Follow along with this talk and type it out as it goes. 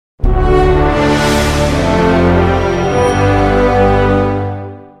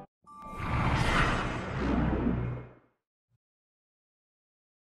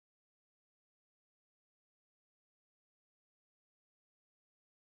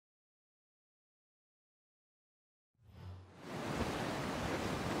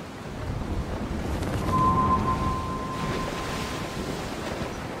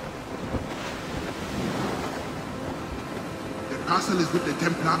castle is with the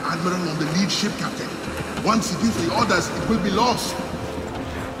Templar Admiral on the lead ship, Captain. Once he gives the orders, it will be lost.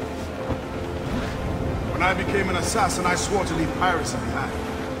 When I became an assassin, I swore to leave piracy behind.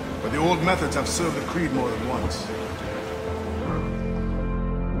 But the old methods have served the Creed more than once.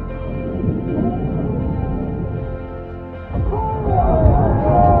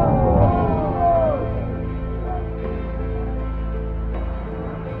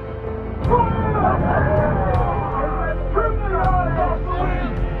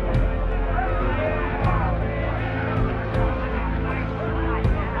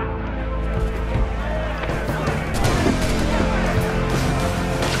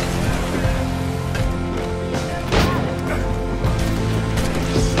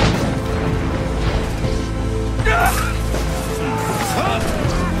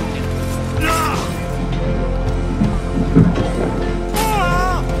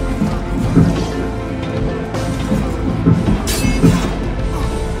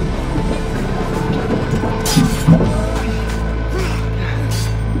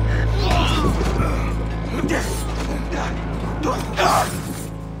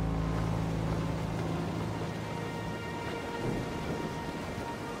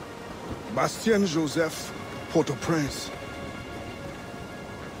 Bastien Joseph, Port-au-Prince.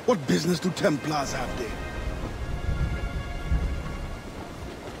 What business do Templars have there?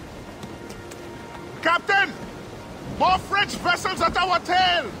 Captain! More French vessels at our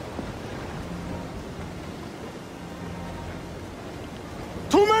tail!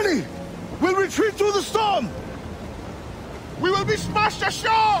 Too many! We'll retreat through the storm! We will be smashed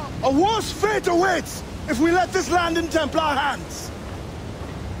ashore! A worse fate awaits if we let this land in Templar hands!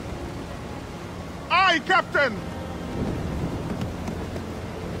 Aye, Captain!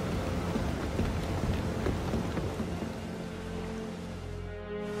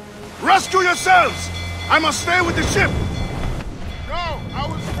 Rescue yourselves! I must stay with the ship! No, I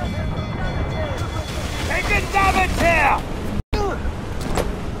will... Take a davit here!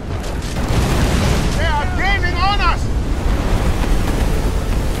 They are gaining on us!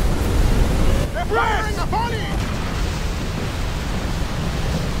 They're firing a volley!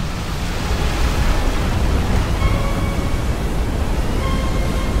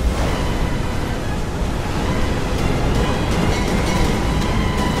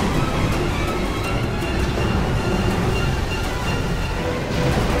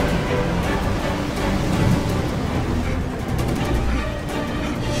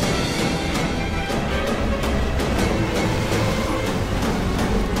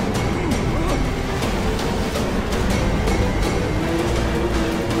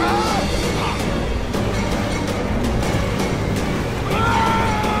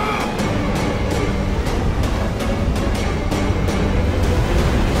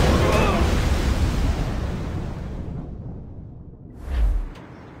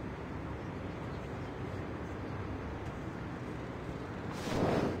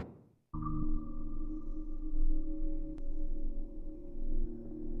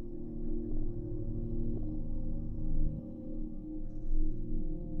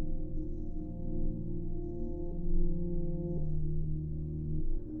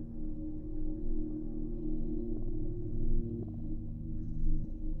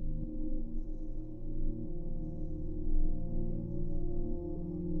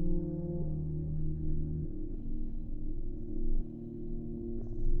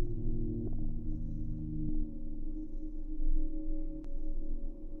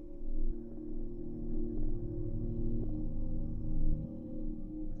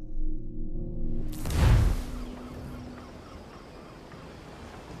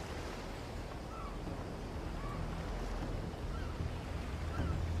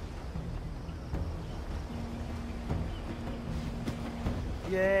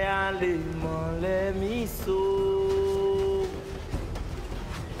 Yeah, let me so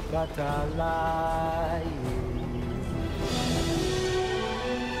but I lie.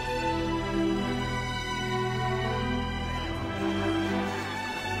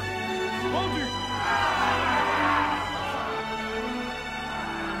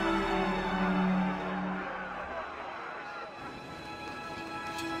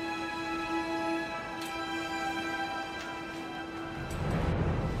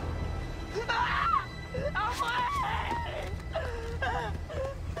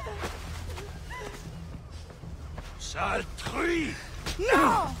 Sale truie!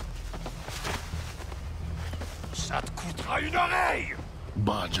 Non! Ça te coûtera une oreille!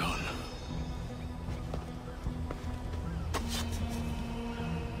 Barjon.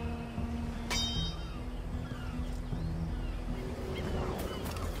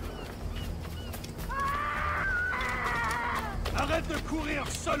 mourir,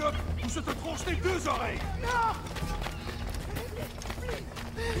 salope, ou je te tronche les deux oreilles!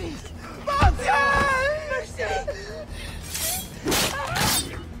 Mon Dieu! Merci!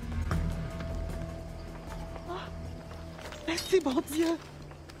 Merci, bon Dieu.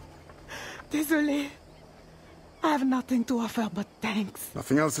 Désolé. I have nothing to offer but thanks.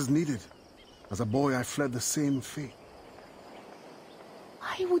 Nothing else is needed. As a boy, I fled the same fate.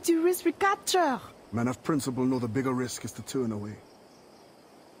 Why would you risk recapture? Men of principle know the bigger risk is to turn away.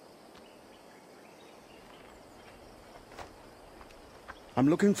 I'm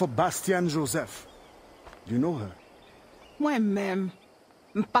looking for Bastienne Joseph. Do you know her? Moi-même,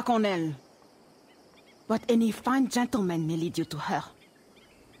 pas qu'on elle. But any fine gentleman may lead you to her.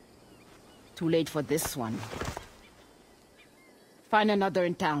 Too late for this one. Find another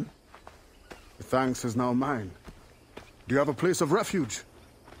in town. The thanks is now mine. Do you have a place of refuge?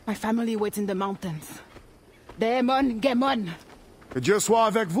 My family waits in the mountains. Démon, Gemon. Que Dieu soit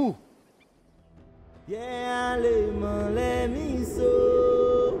avec vous. Yeah, let me so.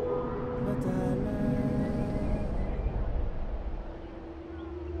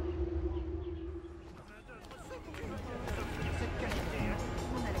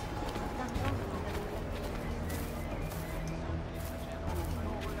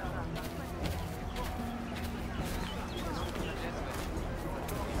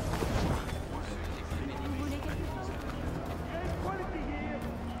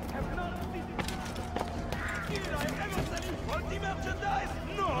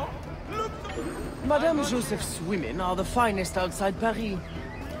 But I Madame Joseph's women are the finest outside Paris.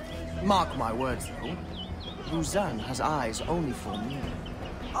 Mark my words, though. Rouzanne has eyes only for me.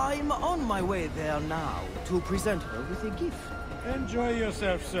 I'm on my way there now to present her with a gift. Enjoy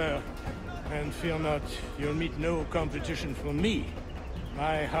yourself, sir. And fear not, you'll meet no competition from me.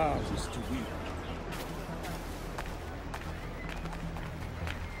 My heart is to win.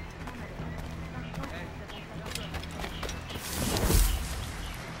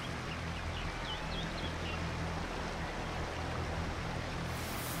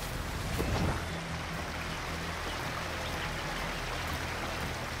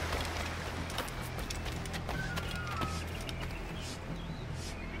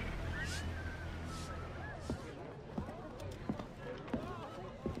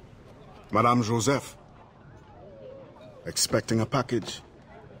 Madame Joseph. Expecting a package.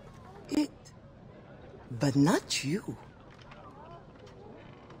 It. But not you.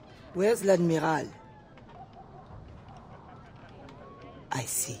 Where's l'Admiral? I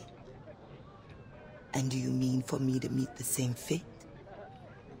see. And do you mean for me to meet the same fate?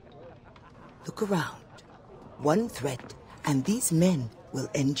 Look around. One threat, and these men will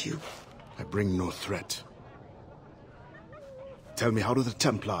end you. I bring no threat. Tell me, how do the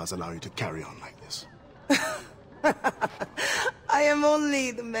Templars allow you to carry on like this? I am only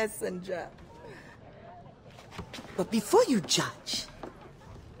the messenger. But before you judge,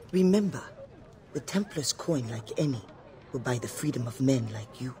 remember, the Templars' coin, like any, will buy the freedom of men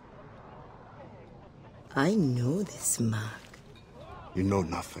like you. I know this mark. You know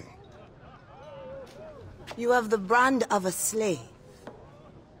nothing. You have the brand of a slave,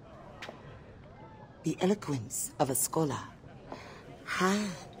 the eloquence of a scholar,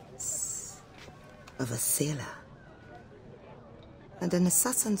 hands of a sailor, and an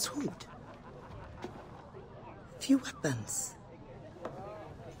assassin's hood. Few weapons.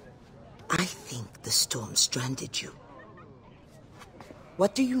 I think the storm stranded you.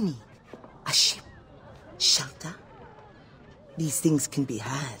 What do you need? A ship? Shelter? These things can be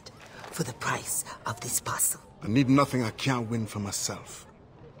had for the price of this parcel. I need nothing I can't win for myself.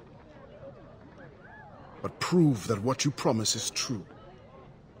 But prove that what you promise is true.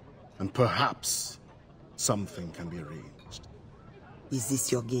 And perhaps something can be arranged. Is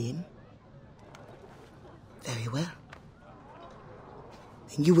this your game? Very well.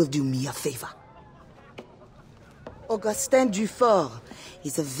 Then you will do me a favor. Augustin Dufort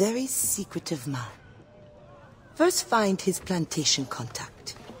is a very secretive man. First find his plantation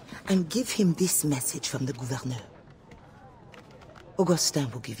contact and give him this message from the gouverneur.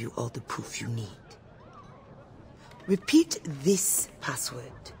 Augustin will give you all the proof you need. Repeat this password.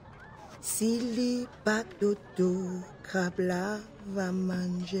 Sili Badodo Krabla va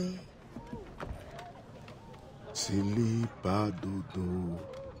manger. Sili Badodo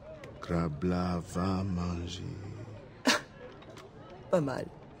Krabla va manger. Pas mal.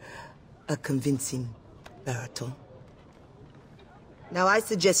 A convincing baritone. Now I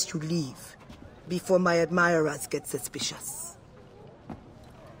suggest you leave before my admirers get suspicious.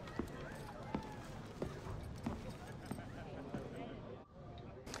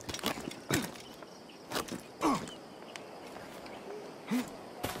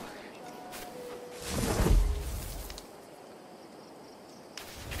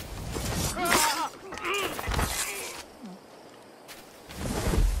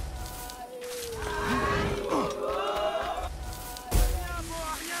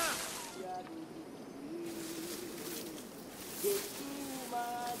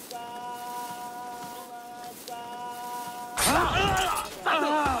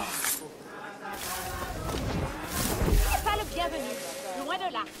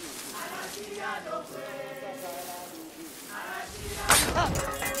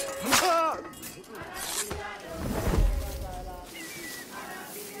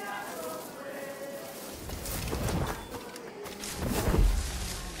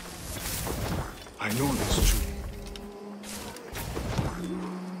 I know this tree.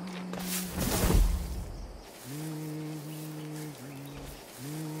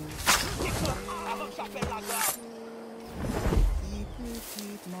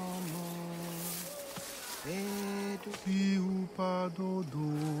 Si ou pas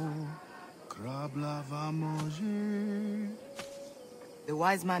dodo, crabe la va manger. The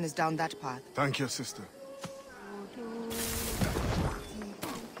wise man is down that path. Thank you, sister.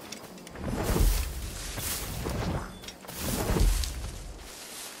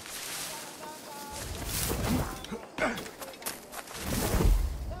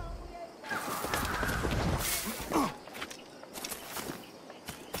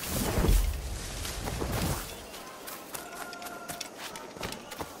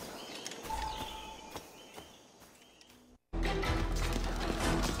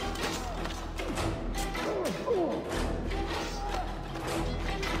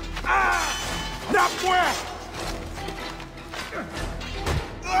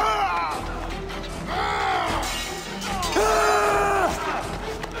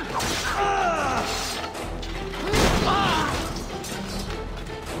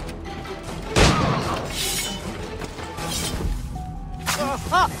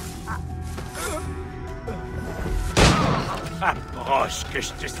 Approche que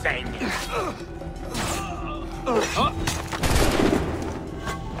je te saigne.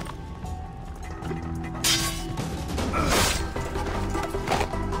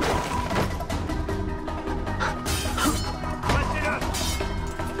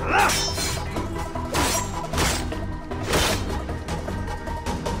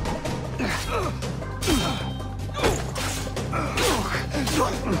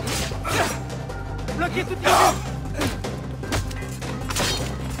 Bloquez toute la vue.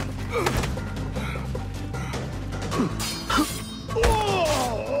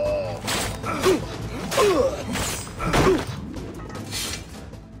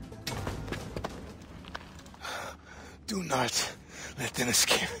 Do not let them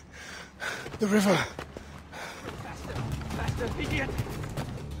escape. The river. Faster, idiot!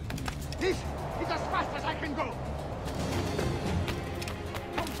 This is as fast as I can go!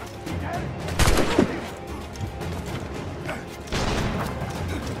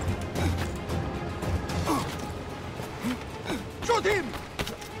 Shoot him!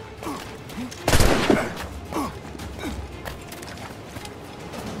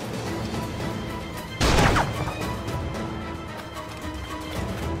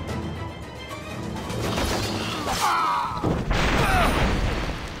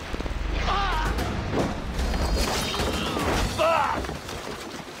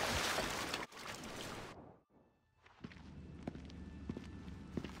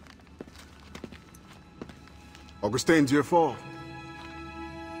 Augustin, Dieu fort.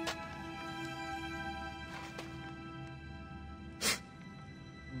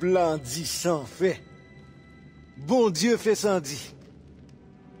 Blanc dit sans fait. Bon Dieu fait sans dit.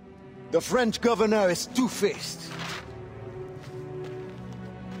 The French governor is two-faced.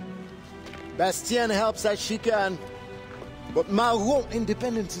 Bastien helps as she can, but Maroon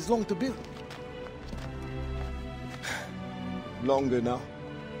independence is long to build. Longer now.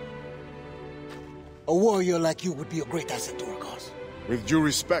 A warrior like you would be a great asset to our cause. With due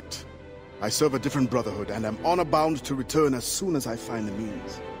respect, I serve a different brotherhood and am honor-bound to return as soon as I find the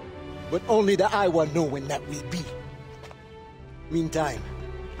means. But only the Iowa know when that will be. Meantime,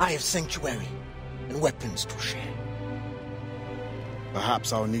 I have sanctuary and weapons to share.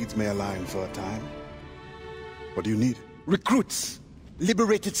 Perhaps our needs may align for a time. What do you need? Recruits,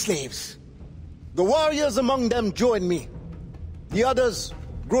 liberated slaves. The warriors among them join me. The others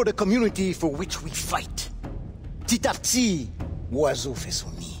grow the community for which we fight. Petit à petit, oiseau fait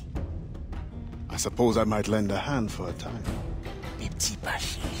son nid. I suppose I might lend a hand for a time. Mes petits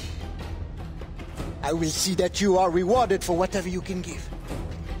bâchés. I will see that you are rewarded for whatever you can give.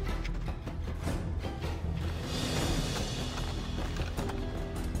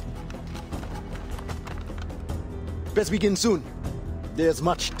 Best begin soon. There's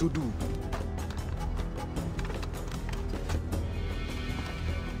much to do.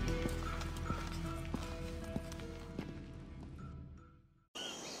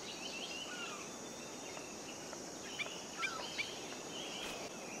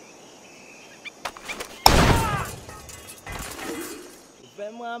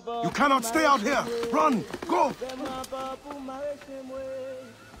 You cannot stay out here! Run! Go!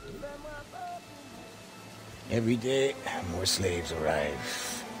 Every day, more slaves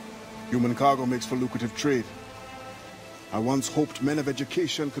arrive. Human cargo makes for lucrative trade. I once hoped men of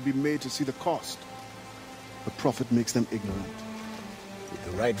education could be made to see the cost. But profit makes them ignorant. With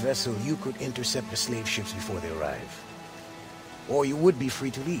the right vessel, you could intercept the slave ships before they arrive. Or you would be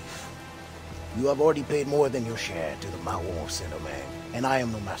free to leave. You have already paid more than your share to the Mawon Saint-Domingue, and I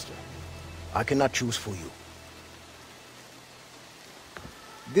am no master. I cannot choose for you.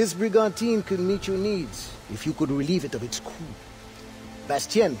 This brigantine could meet your needs if you could relieve it of its crew.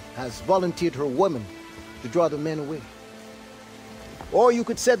 Bastien has volunteered her women to draw the men away. Or you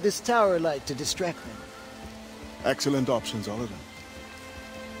could set this tower alight to distract them. Excellent options, all of them.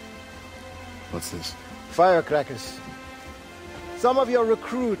 What's this? Firecrackers. Some of your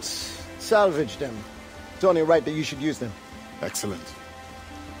recruits salvaged them. It's only right that you should use them. Excellent.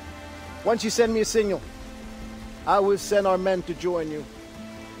 Once you send me a signal, I will send our men to join you.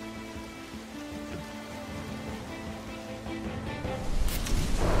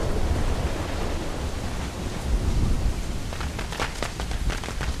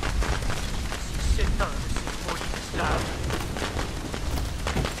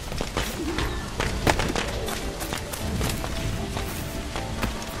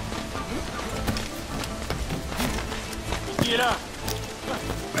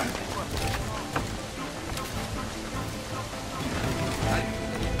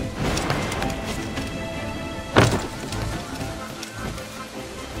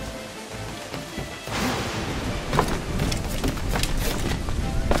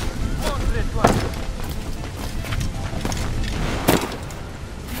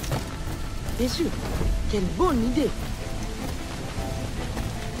 Bien sûr. Quelle bonne idée.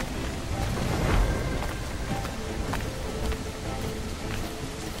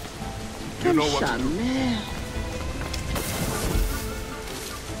 You know what to do. Jamais.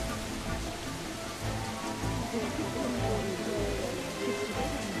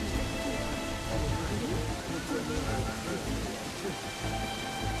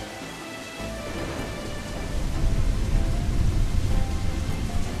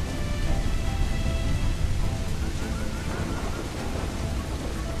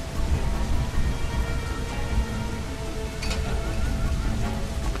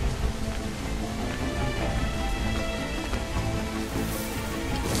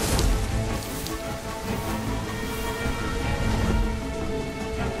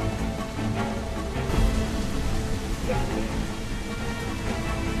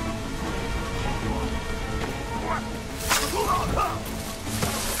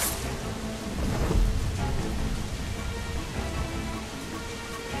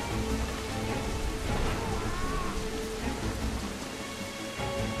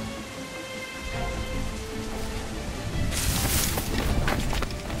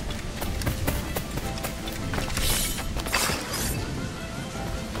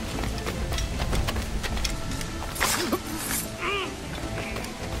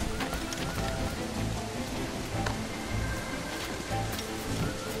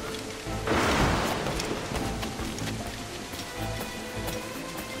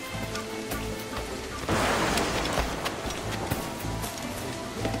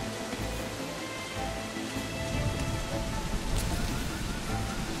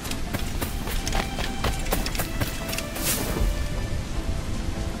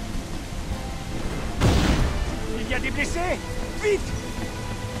 Il y a des blessés! Vite!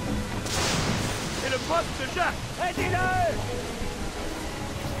 C'est le boss de Jacques! Aidez-le!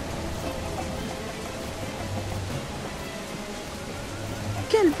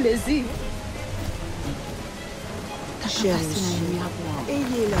 Quel plaisir! Cher monsieur,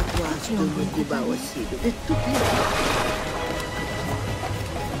 ayez la grâce de vous débarrasser de toutes les...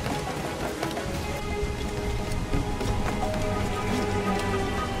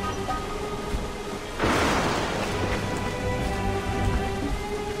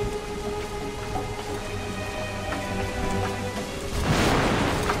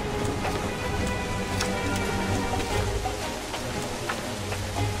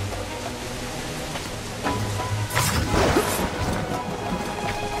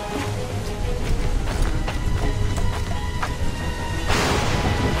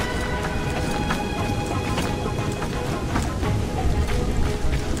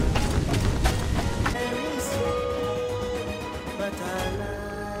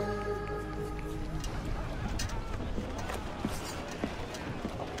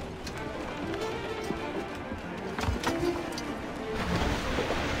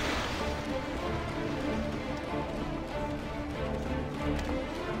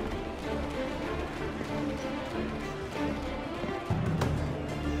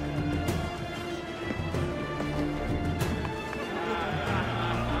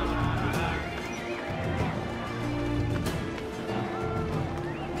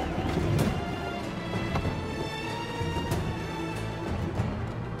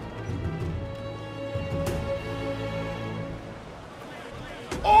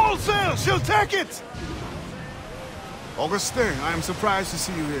 All sail! She'll take it! Augustin, I am surprised to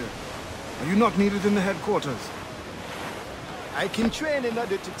see you here. Are you not needed in the headquarters? I can train in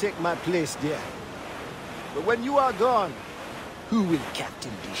order to take my place there. But when you are gone, who will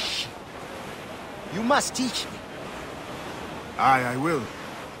captain this ship? You must teach me. Aye, I will.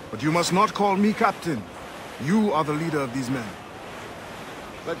 But you must not call me captain. You are the leader of these men.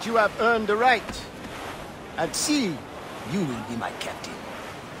 But you have earned the right. At sea, you will be my captain.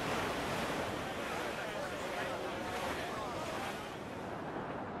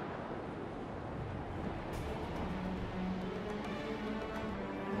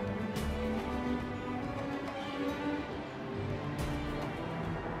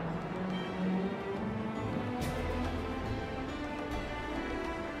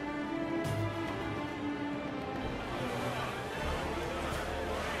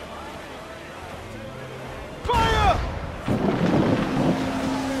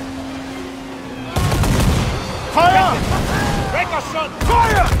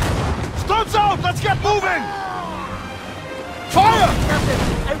 Fire! Studs out! Let's get moving! Fire!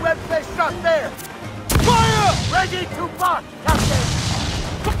 Captain, a well-placed shot there! Fire! Ready to march, Captain!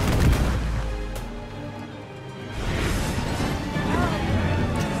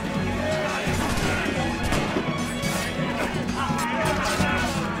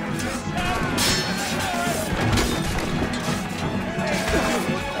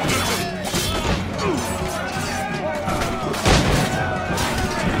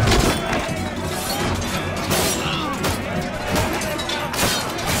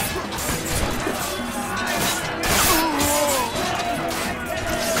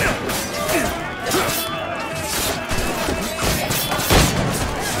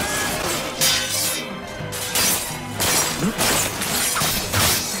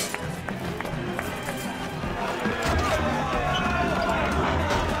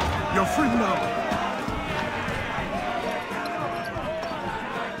 You're free now.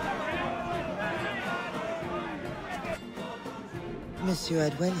 Monsieur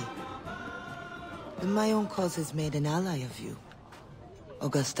Adwele, the Mayon cause has made an ally of you.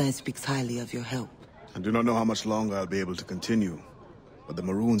 Augustin speaks highly of your help. I do not know how much longer I'll be able to continue, but the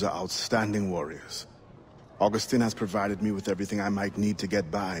Maroons are outstanding warriors. Augustin has provided me with everything I might need to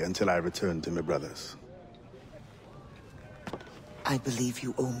get by until I return to my brothers. I believe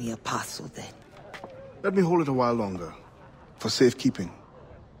you owe me a parcel then. Let me hold it a while longer, for safekeeping.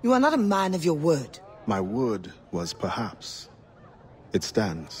 You are not a man of your word. My word was perhaps. It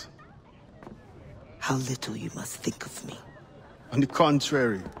stands. How little you must think of me. On the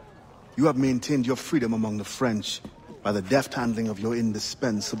contrary, you have maintained your freedom among the French by the deft handling of your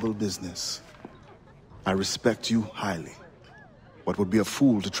indispensable business. I respect you highly, but would be a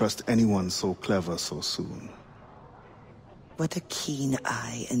fool to trust anyone so clever so soon. What a keen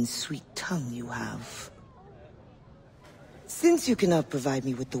eye and sweet tongue you have. Since you cannot provide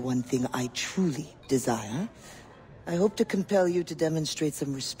me with the one thing I truly desire, I hope to compel you to demonstrate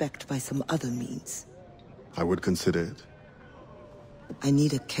some respect by some other means. I would consider it. I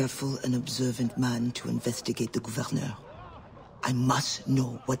need a careful and observant man to investigate the Gouverneur. I must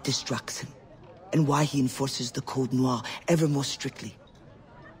know what distracts him, and why he enforces the Code Noir ever more strictly.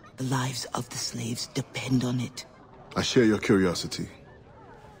 The lives of the slaves depend on it. I share your curiosity.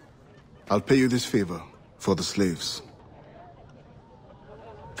 I'll pay you this favor for the slaves.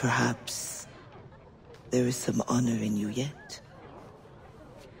 Perhaps there is some honor in you yet.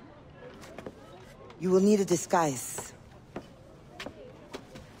 You will need a disguise.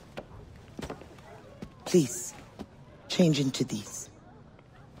 Please, change into these.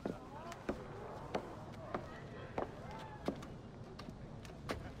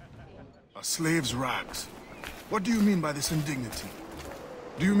 A slave's rags. What do you mean by this indignity?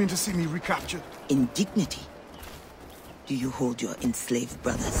 Do you mean to see me recaptured? Indignity? Do you hold your enslaved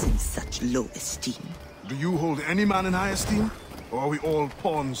brothers in such low esteem? Do you hold any man in high esteem? Or are we all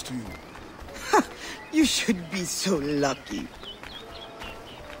pawns to you? You should be so lucky.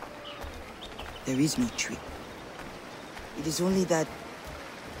 There is no trick. It is only that,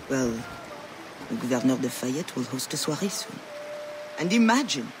 well, the Gouverneur de Fayette will host a soirée soon. And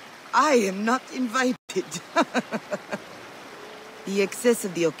imagine, I am not invited. The excess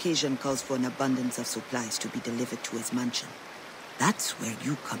of the occasion calls for an abundance of supplies to be delivered to his mansion. That's where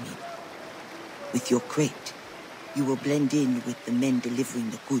you come in. With your crate, you will blend in with the men delivering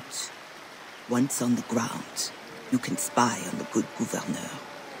the goods. Once on the grounds, you can spy on the good Gouverneur.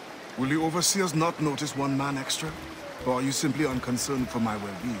 Will the overseers not notice one man extra? Or are you simply unconcerned for my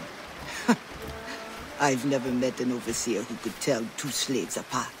well-being? I've never met an overseer who could tell two slaves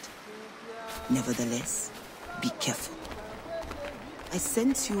apart. Nevertheless, be careful. I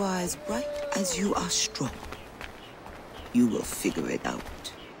sense you are as bright as you are strong. You will figure it out.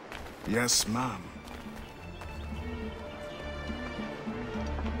 Yes, ma'am.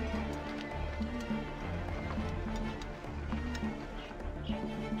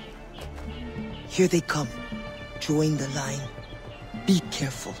 Here they come. Join the line. Be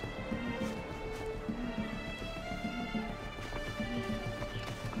careful.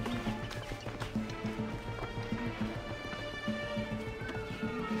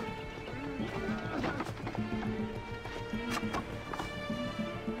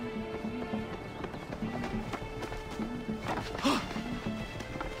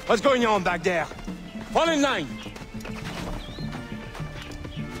 What's going on back there? Fall in line!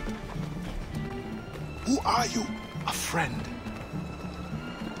 Who are you? A friend.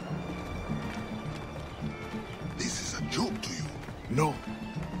 This is a joke to you. No.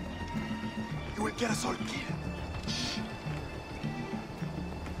 You will get us all killed.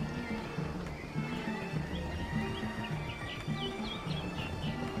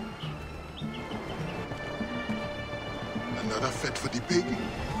 Another fete for the pig?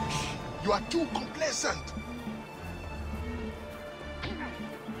 You are too complacent.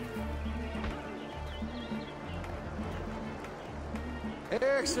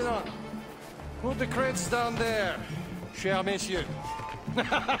 Excellent. Put the crates down there, chers messieurs.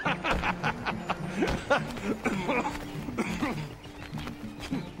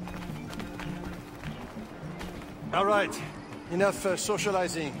 All right, enough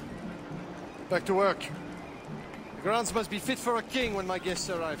socializing. Back to work. The grounds must be fit for a king when my guests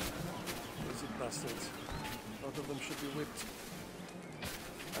arrive. Lazy bastards. Both of them should be whipped.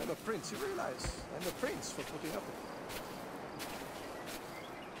 I'm a prince, you realize? I'm a prince for putting up with it.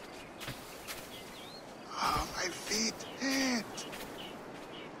 Ah, my feet hurt.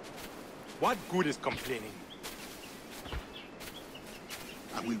 What good is complaining?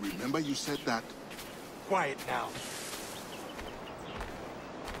 I will remember you said that. Quiet now.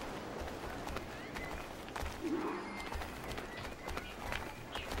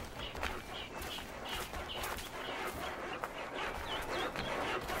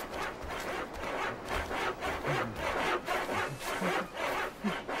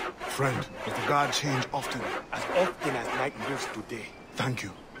 Friend, does the guard change often? As often as night moves today. Thank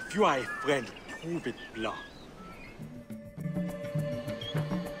you. If you are a friend, prove it, Blanc.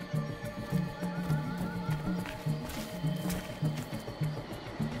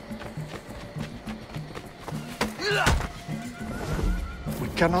 We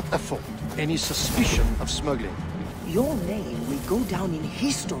cannot afford any suspicion of smuggling. Your name will go down in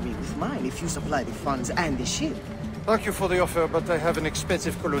history with mine if you supply the funds and the ship. Thank you for the offer, but I have an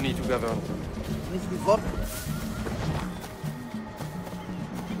expensive colony to govern. With the vol-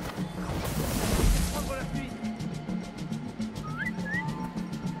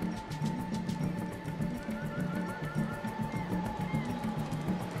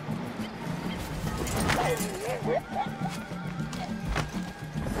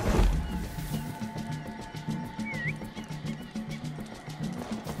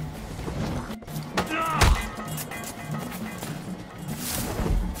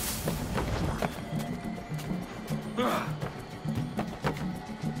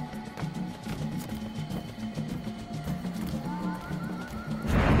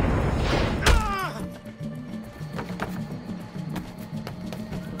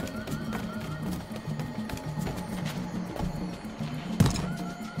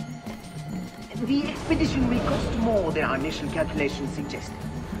 The expedition will cost more than our initial calculations suggested.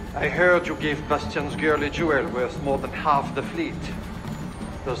 I heard you gave Bastian's girl a jewel worth more than half the fleet.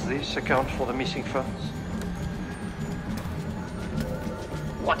 Does this account for the missing funds?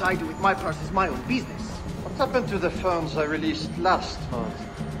 What I do with my purse is my own business. What happened to the funds I released last month?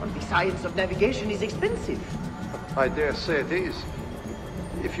 Well, the science of navigation is expensive. I dare say it is.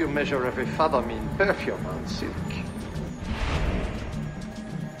 If you measure every fathom in perfume and silk.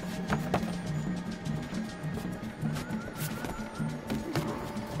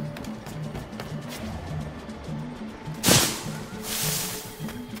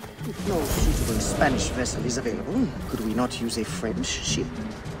 If no suitable Spanish vessel is available, could we not use a French ship?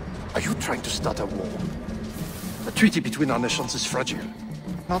 Are you trying to start a war? The treaty between our nations is fragile.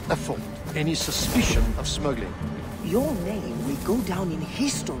 Not afford any suspicion of smuggling. Your name will go down in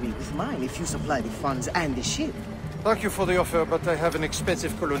history with mine if you supply the funds and the ship. Thank you for the offer, but I have an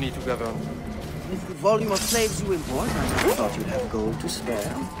expensive colony to govern. With the volume of slaves you import, I thought you'd have gold to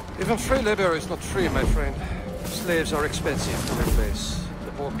spare. Even free labor is not free, my friend. Slaves are expensive to replace.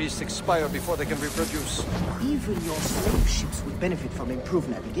 The poor beasts expire before they can reproduce. Even your slave ships would benefit from improved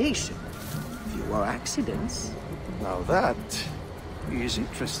navigation. Fewer accidents. Now that He is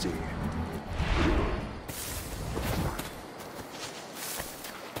interesting.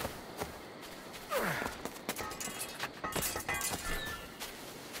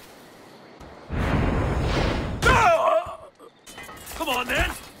 Come on,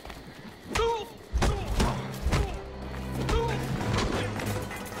 then!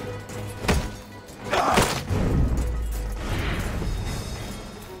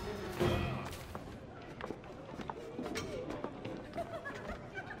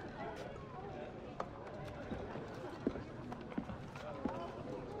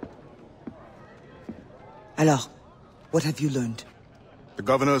 Alors, what have you learned? The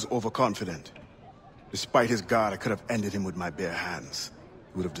governor's overconfident. Despite his guard, I could have ended him with my bare hands.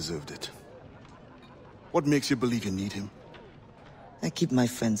 He would have deserved it. What makes you believe you need him? I keep my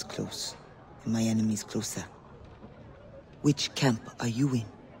friends close, and my enemies closer. Which camp are you in?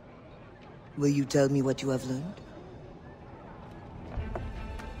 Will you tell me what you have learned?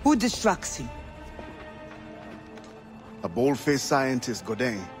 Who distracts him? A bold-faced scientist,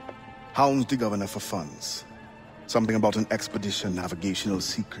 Godin, hounds the governor for funds. Something about an expedition, navigational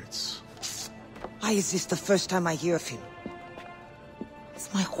secrets. Why is this the first time I hear of him? Is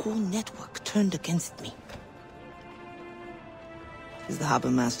my whole network turned against me? Does the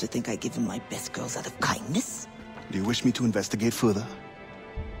harbor master think I give him my best girls out of kindness? Do you wish me to investigate further?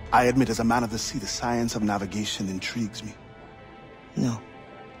 I admit, as a man of the sea, the science of navigation intrigues me. No.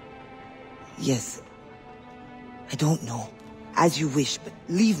 Yes. I don't know. As you wish, but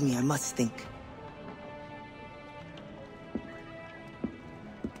leave me, I must think.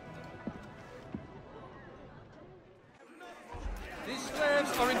 These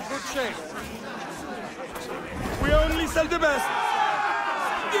slaves are in good shape. We only sell the best.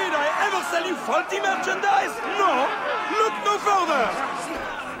 Did I ever sell you faulty merchandise? No. Look no further.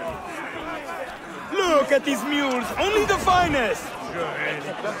 Look at these mules, only the finest.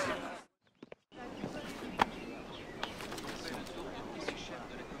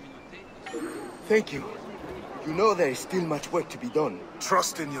 Thank you. You know there is still much work to be done.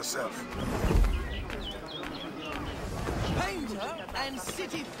 Trust in yourself. Painter and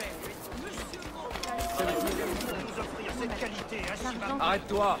city fair.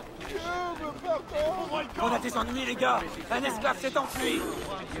 Arrête-toi. On a des ennuis, les gars. Un esclave s'est enfui.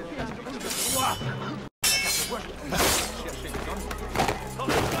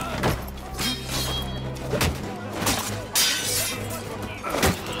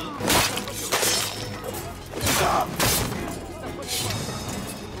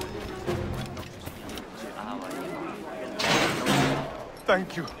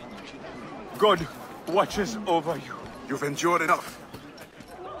 Thank you. God watches over you. You've endured enough.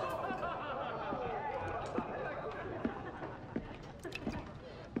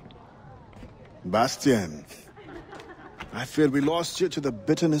 Bastien, I fear we lost you to the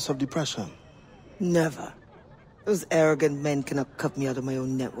bitterness of depression. Never. Those arrogant men cannot cut me out of my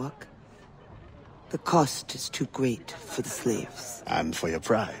own network. The cost is too great for the slaves. And for your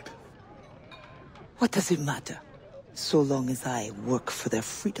pride. What does it matter? So long as I work for their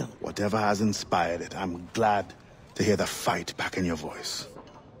freedom. Whatever has inspired it, I'm glad to hear the fight back in your voice.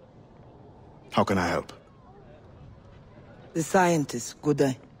 How can I help? The scientist,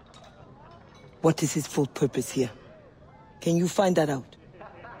 Godin. What is his full purpose here? Can you find that out?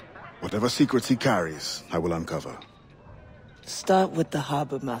 Whatever secrets he carries, I will uncover. Start with the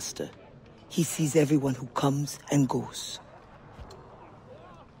harbor master. He sees everyone who comes and goes.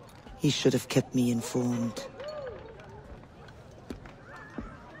 He should have kept me informed.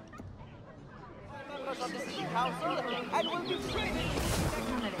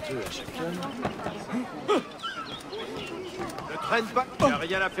 Ne traîne pas, il n'y a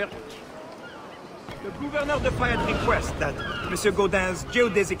rien à faire. The Governor de Fayad requests that Monsieur Godin's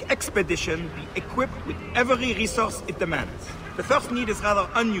geodesic expedition be equipped with every resource it demands. The first need is rather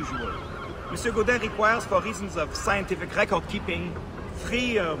unusual. Monsieur Godin requires, for reasons of scientific record-keeping,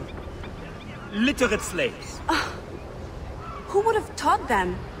 3 literate slaves. Who would have taught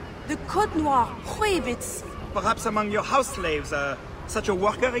them? The Code Noir prohibits. Perhaps among your house slaves, such a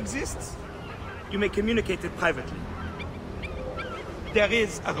worker exists? You may communicate it privately. There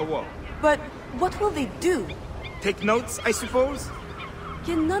is a reward. But what will they do? Take notes, I suppose?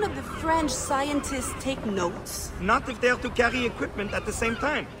 Can none of the French scientists take notes? Not if they're to carry equipment at the same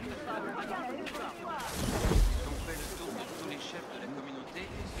time.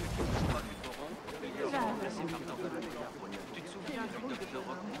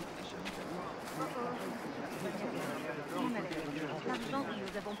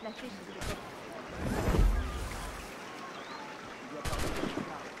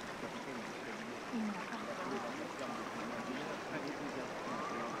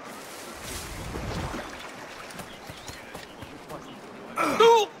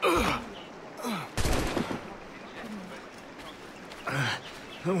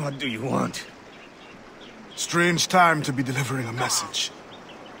 What do you want? Strange time to be delivering a message.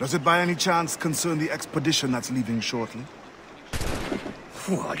 Does it by any chance concern the expedition that's leaving shortly?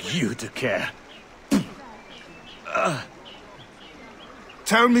 Who are you to care?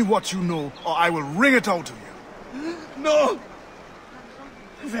 Tell me what you know, or I will wring it out of you. No!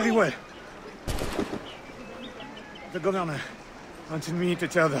 Very well. The governor wanted me to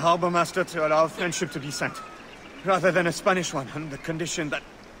tell the harbor master to allow a French ship to be sent, rather than a Spanish one, on the condition that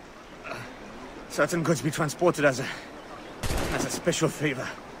certain goods be transported as a special favor.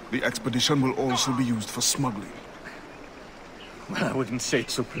 The expedition will also be used for smuggling. Well, I wouldn't say it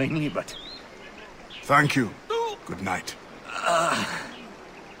so plainly, but... Thank you. Good night.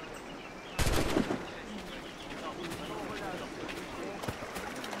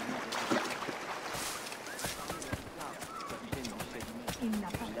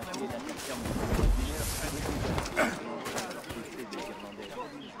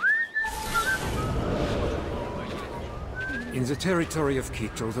 In the territory of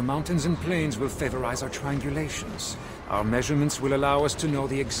Quito, the mountains and plains will favorize our triangulations. Our measurements will allow us to know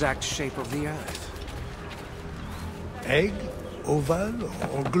the exact shape of the Earth. Egg, oval,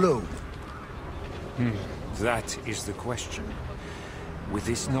 or globe? That is the question. With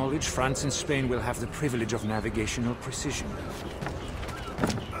this knowledge, France and Spain will have the privilege of navigational precision.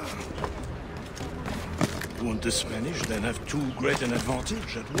 Won't the Spanish then have too great an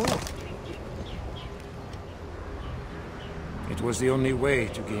advantage at war? It was the only way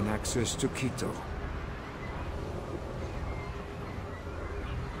to gain access to Quito.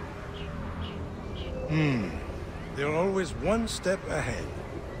 They're always one step ahead.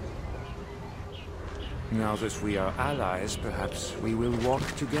 Now that we are allies, perhaps we will walk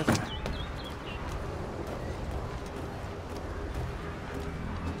together.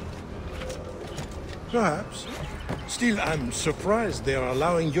 Perhaps. Still, I'm surprised they are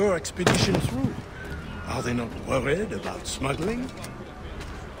allowing your expedition through. Are they not worried about smuggling?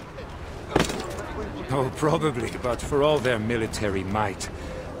 Oh, probably, but for all their military might,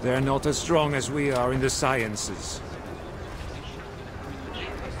 they're not as strong as we are in the sciences.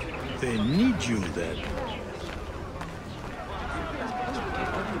 They need you, then.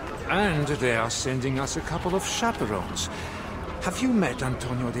 And they are sending us a couple of chaperones. Have you met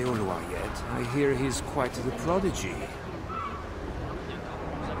Antonio de Ulloa yet? I hear he's quite the prodigy.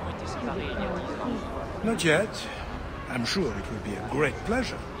 Not yet. I'm sure it will be a great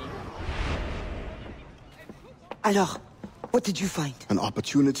pleasure. Alors, what did you find? An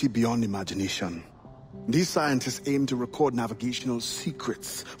opportunity beyond imagination. These scientists aim to record navigational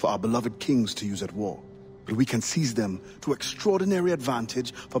secrets for our beloved kings to use at war. But we can seize them to extraordinary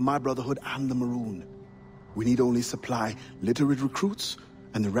advantage for my Brotherhood and the Maroon. We need only supply literate recruits,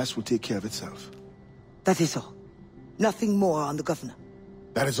 and the rest will take care of itself. That is all. Nothing more on the governor.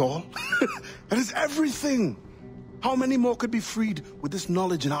 That is all? That is everything! How many more could be freed with this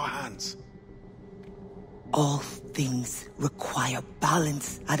knowledge in our hands? All things require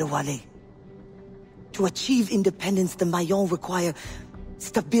balance, Adewale. To achieve independence, the Mayans require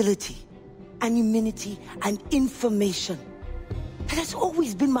stability, anonymity, and information. That has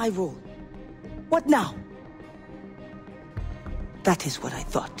always been my role. What now? That is what I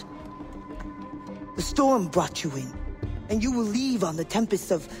thought. The storm brought you in, and you will leave on the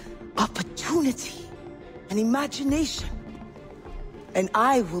tempest of opportunity and imagination. And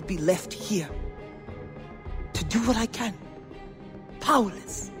I will be left here to do what I can.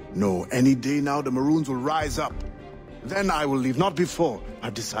 Powerless. No, any day now the Maroons will rise up. Then I will leave, not before.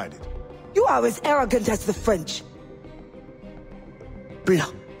 I've decided. You are as arrogant as the French.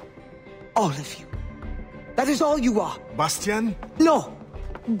 Blanc. All of you. That is all you are. Bastien? No.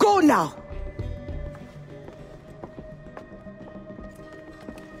 Go now.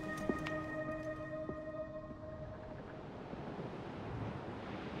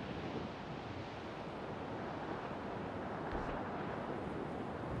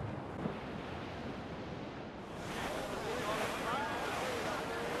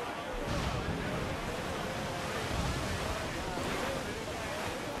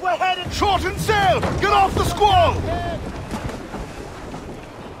 We're headed... Shorten sail! Get off the squall!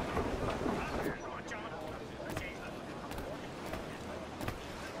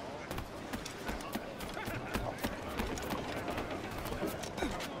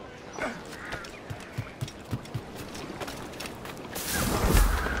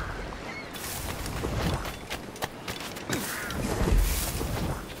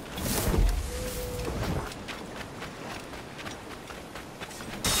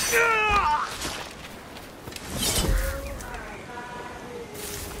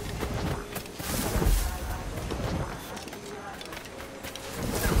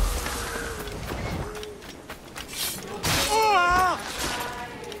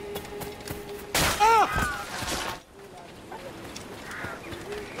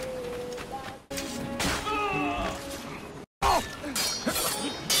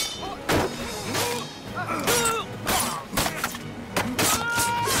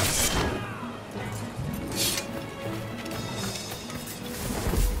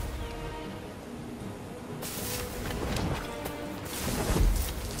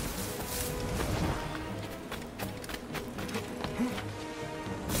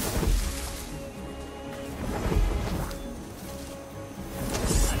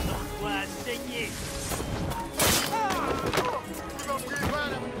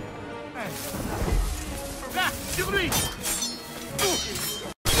 Retreat!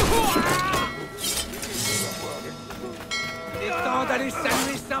 Il est temps d'aller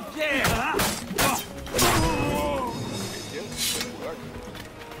saluer Saint-Pierre!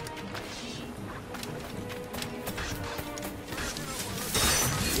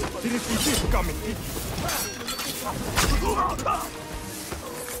 Il est foutu comme il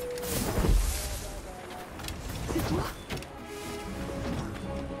C'est toi?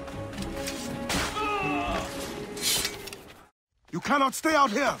 You cannot stay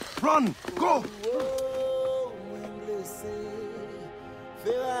out here! Run! Go!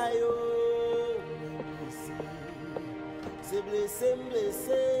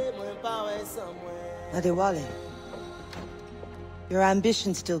 Adewale, your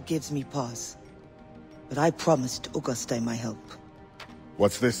ambition still gives me pause. But I promised Auguste my help.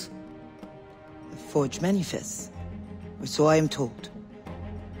 What's this? The forged manifest. Or so I am told.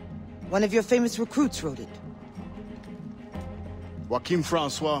 One of your famous recruits wrote it. Joachim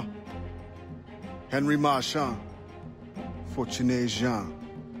Francois, Henry Marchand, Fortuné Jean.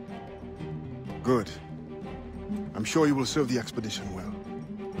 Good. I'm sure you will serve the expedition well.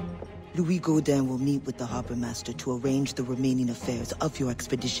 Louis Gaudin will meet with the harbor master to arrange the remaining affairs of your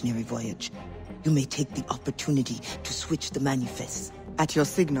expeditionary voyage. You may take the opportunity to switch the manifest. At your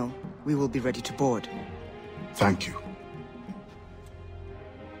signal, we will be ready to board. Thank you.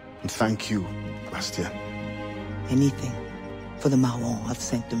 And thank you, Bastien. Anything for the Marron of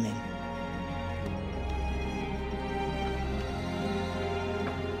Saint-Domingue.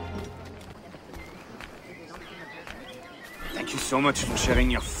 Thank you so much for sharing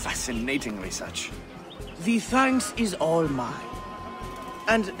your fascinating research. The thanks is all mine.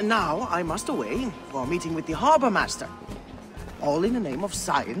 And now I must away for a meeting with the harbor master. All in the name of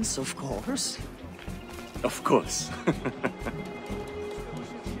science, of course. Of course.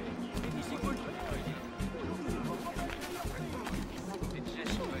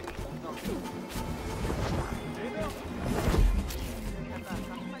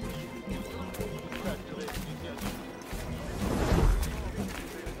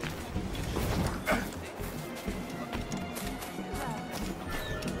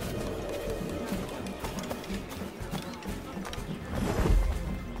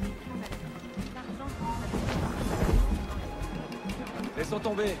 Laissons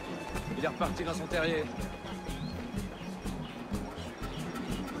tomber. Il est reparti dans son terrier.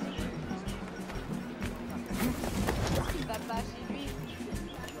 Il va pas chez lui.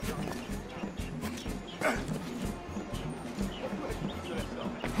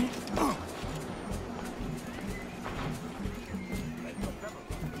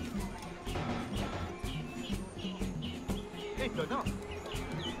 Étonnant.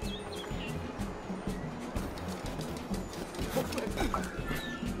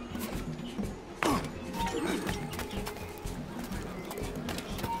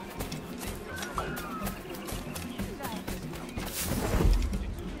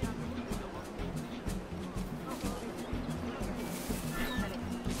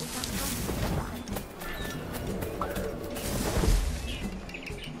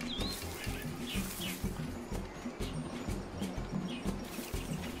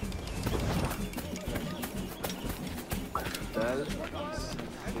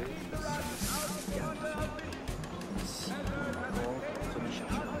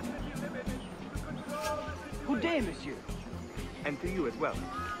 Good day, monsieur. And to you as well.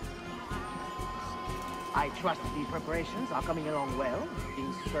 I trust the preparations are coming along well.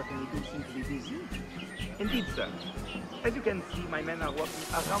 Things certainly do seem to be busy. Indeed, sir. As you can see, my men are working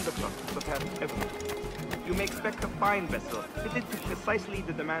around the clock to prepare everything. You may expect a fine vessel fitted to precisely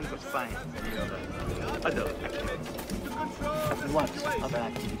the demands of science and other activities. What other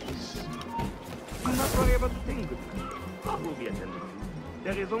activities? Do not worry about the thing, good man. All will be attended to.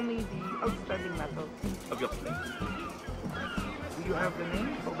 There is only the outstanding matter of your slave. Do you have the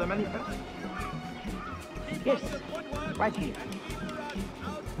name for the manifest? Yes, right here.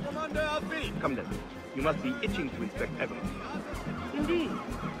 Come then. You must be itching to inspect everything. Indeed,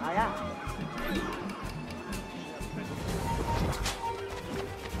 I am.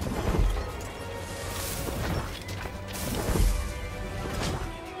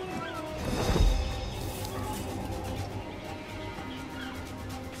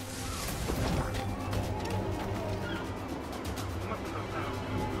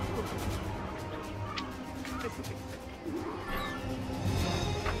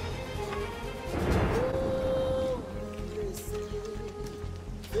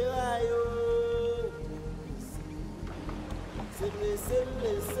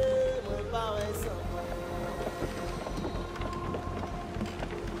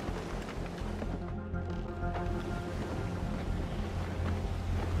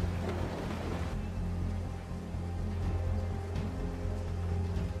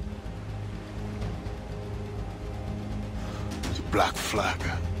 Black Flag.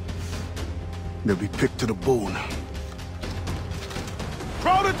 They'll be picked to the bone.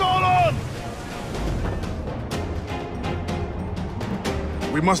 Crowd it all on!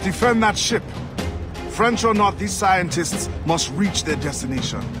 We must defend that ship. French or not, these scientists must reach their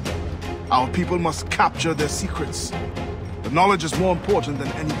destination. Our people must capture their secrets. The knowledge is more important than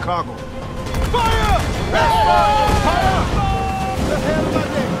any cargo. Fire! Fire! The hell,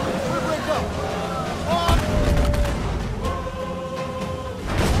 buddy! We'll break up.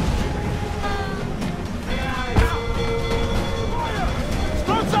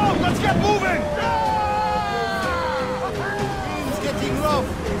 Guns out! Let's get moving! It's getting rough.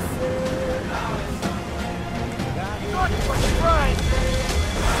 Right!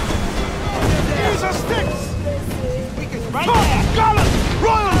 Use our sticks! Right there! Gallant!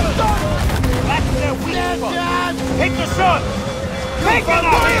 Royal! Done! That's their weak spot. Hit the sun! Take it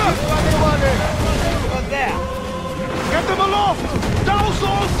out! Over there! Get them aloft! Douse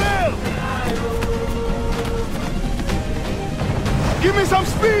all sail! Give me some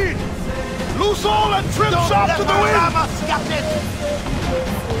speed! Loose all and trim sharp to the wind! Captain!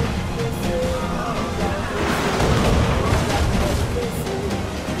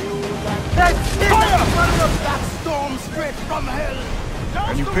 Fire! That storm straight from hell!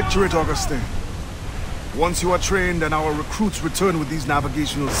 Can you picture it, Augustin? Once you are trained and our recruits return with these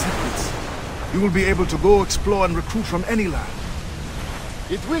navigational secrets, you will be able to go explore and recruit from any land.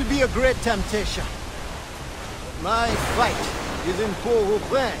 It will be a great temptation. My fight is in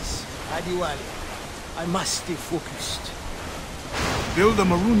Port-au-Prince, Adéwalé. I must stay focused. Build a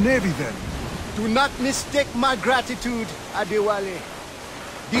Maroon Navy, then. Do not mistake my gratitude, Adéwalé.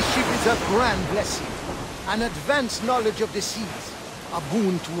 This ship is a grand blessing. An advanced knowledge of the seas, a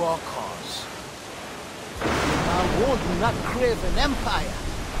boon to our cause. Our war do not crave an empire,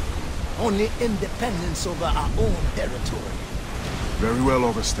 only independence over our own territory. Very well,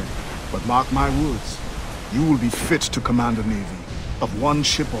 Augustin. But mark my words, you will be fit to command a navy, of one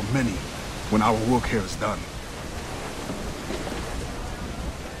ship or many, when our work here is done.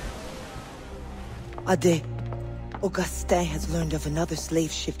 Ade, Augustin has learned of another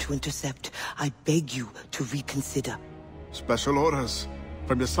slave ship to intercept. I beg you to reconsider. Special orders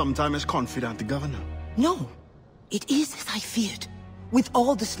from your sometimes confidant, the governor. No, it is as I feared. With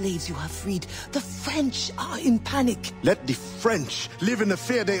all the slaves you have freed, the French are in panic. Let the French live in the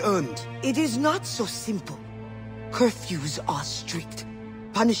fear they earned. It is not so simple. Curfews are strict.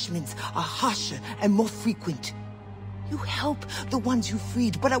 Punishments are harsher and more frequent. You help the ones you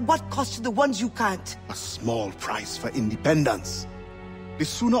freed, but at what cost to the ones you can't? A small price for independence. The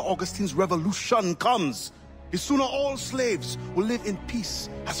sooner Augustine's revolution comes, the sooner all slaves will live in peace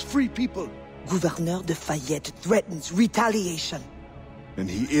as free people. Gouverneur de Fayette threatens retaliation. Then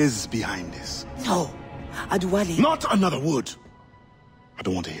he is behind this. No, Adéwalé... Not another word. I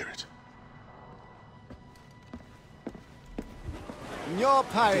don't want to hear it. In your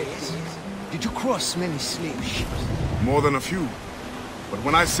pirates, did you cross many slave ships? More than a few. But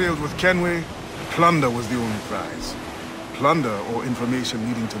when I sailed with Kenway, plunder was the only prize. Plunder or information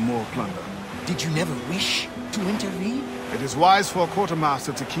leading to more plunder. Did you never wish to intervene? It is wise for a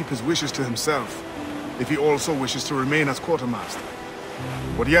quartermaster to keep his wishes to himself, if he also wishes to remain as quartermaster.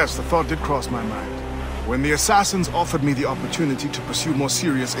 But yes, the thought did cross my mind. When the assassins offered me the opportunity to pursue more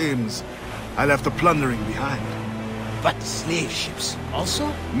serious aims, I left the plundering behind. But the slave ships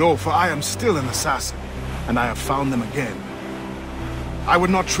also? No, for I am still an assassin, and I have found them again. I would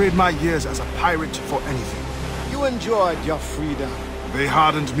not trade my years as a pirate for anything. You enjoyed your freedom. They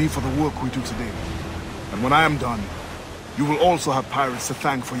hardened me for the work we do today. And when I am done, you will also have pirates to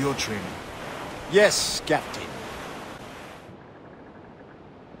thank for your training. Yes, Captain.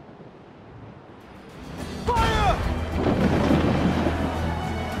 Fire!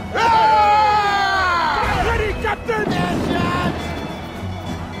 Ah! Get ready, Captain!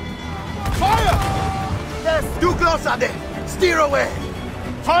 Fire! Yes, too close, Ade. Steer away.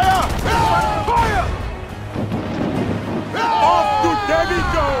 Fire! Fire! Off to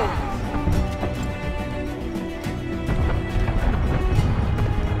Davido!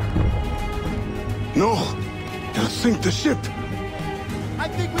 No! They'll sink the ship! I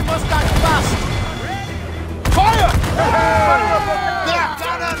think we must act fast! Fire!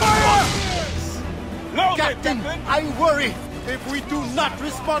 Fire! No, Captain, I worry. If we do not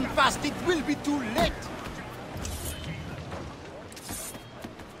respond fast, it will be too late.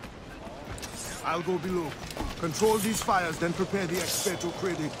 I'll go below. Control these fires, then prepare the Experto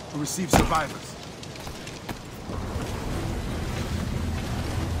Crede to receive survivors.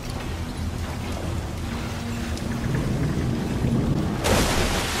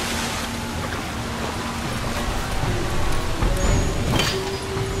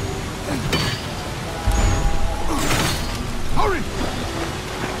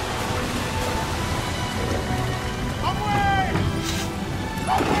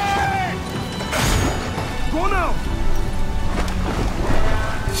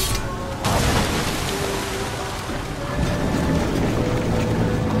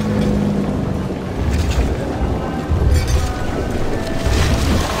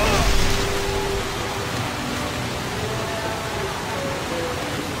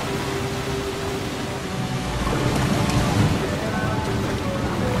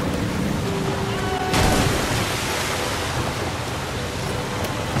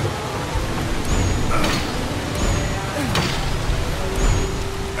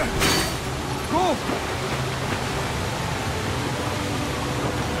 Go!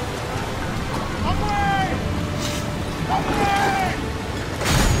 Away! Away!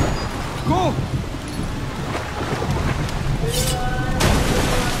 Go!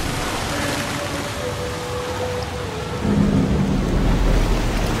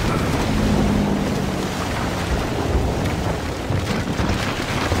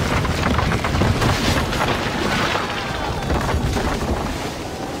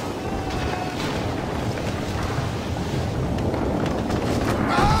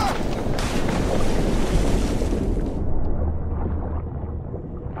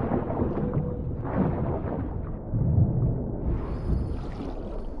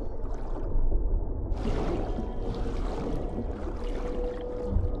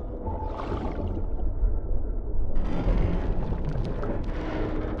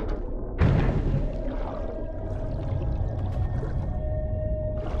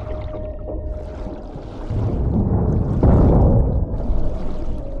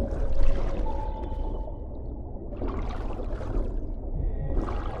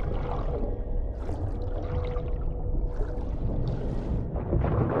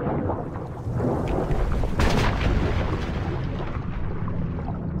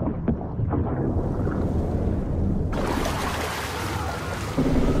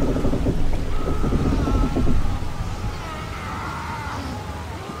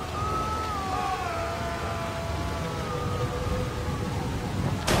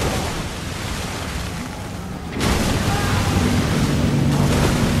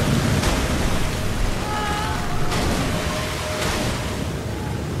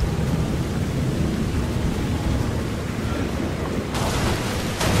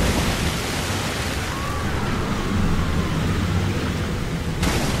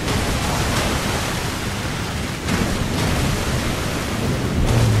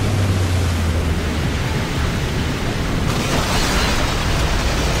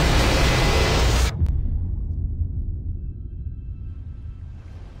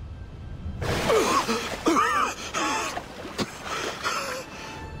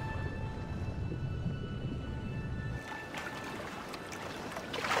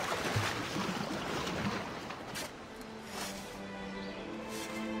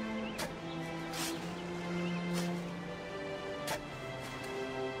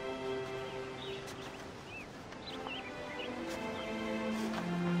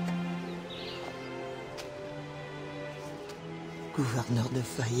 Gouverneur de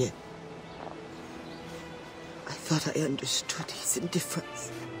Fayet. I thought I understood his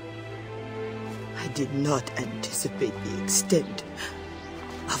indifference. I did not anticipate the extent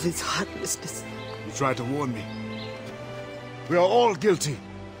of his heartlessness. You tried to warn me. We are all guilty.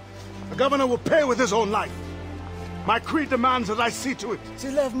 The governor will pay with his own life. My creed demands that I see to it.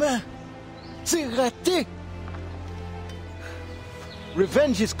 C'est l'avement. C'est raté.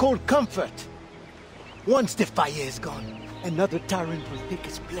 Revenge is cold comfort. Once the fire is gone, another tyrant will take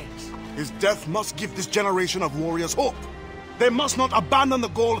his place. His death must give this generation of warriors hope. They must not abandon the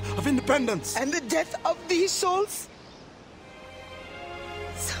goal of independence. And the death of these souls?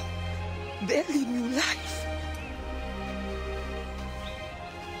 So, they lead new life.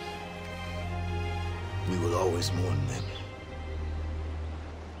 We will always mourn them.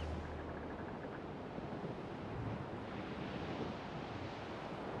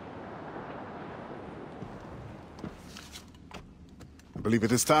 I believe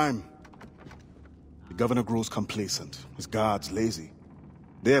it is time. The governor grows complacent, his guards lazy.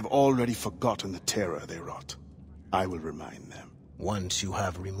 They have already forgotten the terror they wrought. I will remind them. Once you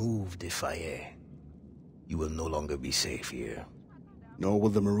have removed the fire, you will no longer be safe here. Nor will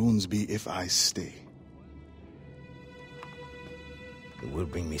the Maroons be if I stay. It will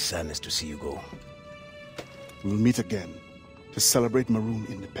bring me sadness to see you go. We'll meet again to celebrate Maroon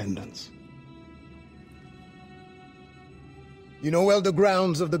independence. You know well the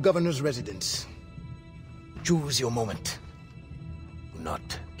grounds of the governor's residence. Choose your moment. Do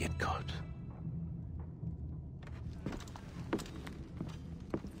not get caught.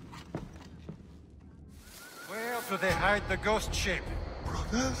 Where do they hide the ghost ship?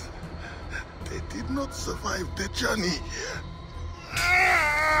 Brothers, they did not survive the journey.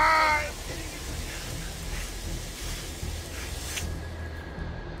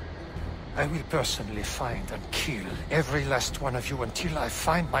 I will personally find and kill every last one of you until I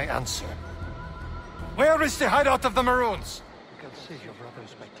find my answer. Where is the hideout of the Maroons? You can save your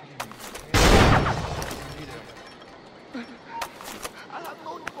brothers by telling me. I have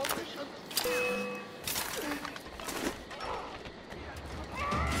no information.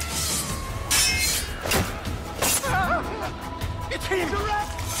 It's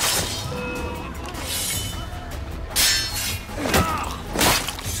him!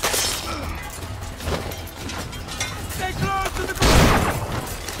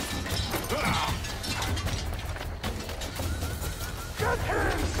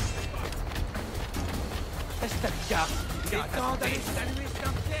 Reste à l'écart. Il est temps d'aller saluer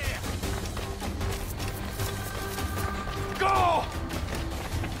Saint-Pierre. Go!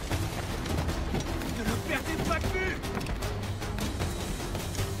 Ne le perdez pas de vue!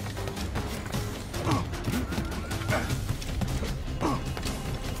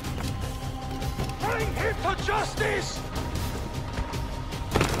 Bring him to justice!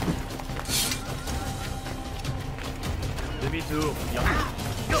 Demi-tour.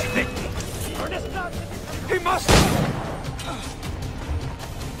 He must...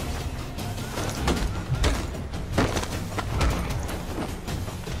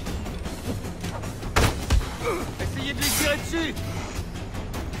 Essayez de les tirer dessus!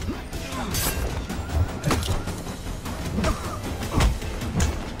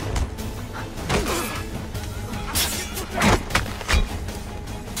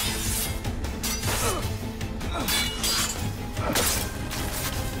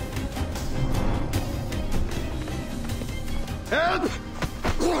 Help!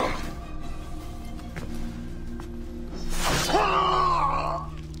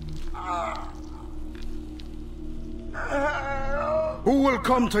 Who will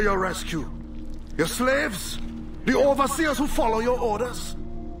come to your rescue? Your slaves? The overseers who follow your orders?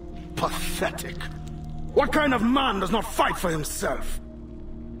 Pathetic. What kind of man does not fight for himself?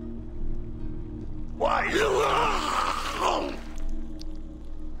 Why?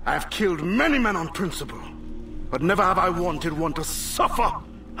 I have killed many men on principle, but never have I wanted one to suffer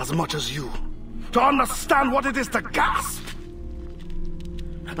as much as you. To understand what it is to gasp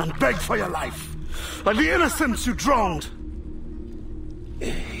and beg for your life, like the innocents you drowned.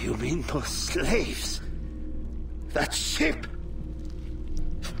 You mean those slaves? That ship?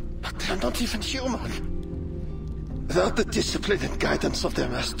 But they're not even human. Without the discipline and guidance of their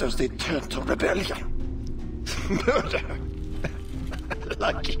masters, they turn to rebellion. Murder.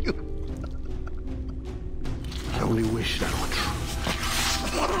 Like you. I only wish that were true.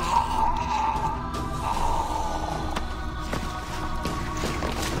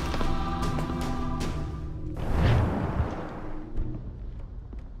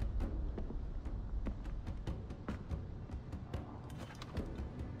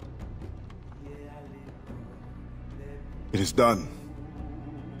 It is done.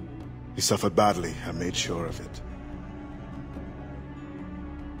 He suffered badly. I made sure of it.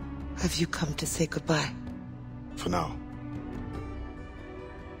 Have you come to say goodbye? For now.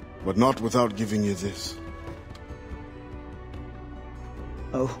 But not without giving you this.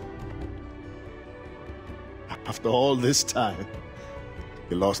 Oh. After all this time,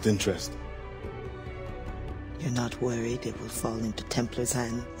 you lost interest. You're not worried it will fall into Templar's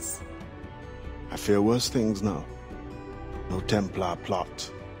hands? I fear worse things now. No Templar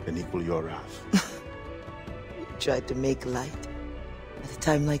plot can equal your wrath. You tried to make light at a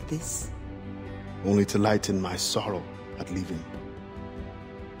time like this? Only to lighten my sorrow at leaving.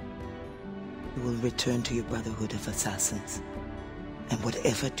 You will return to your Brotherhood of Assassins, and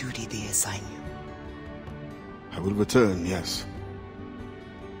whatever duty they assign you. I will return, yes.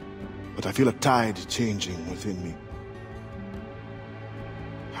 But I feel a tide changing within me.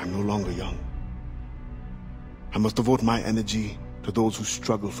 I'm no longer young. I must devote my energy to those who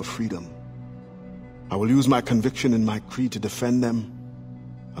struggle for freedom. I will use my conviction and my creed to defend them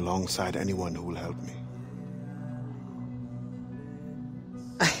alongside anyone who will help me.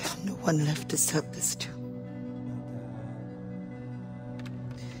 I have no one left to sell this to.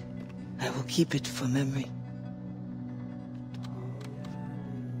 I will keep it for memory.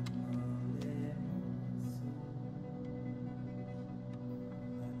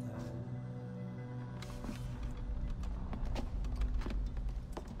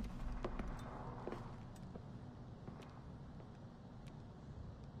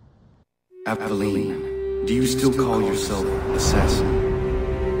 Aveline, do you still call yourself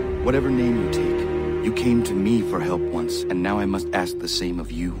assassin? Whatever name you take, you came to me for help once, and now I must ask the same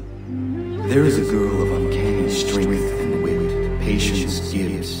of you. There is a girl of uncanny strength and wit, Patience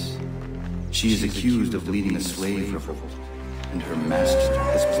Gibbs. She is accused of leading a slave revolt, and her master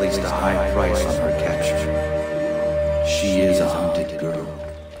has placed a high price on her capture. She is a hunted girl.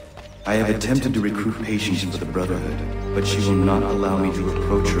 I have attempted to recruit Patience for the Brotherhood, but she will not allow me to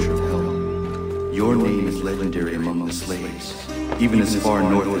approach her with help. Your name is legendary among the slaves, even as far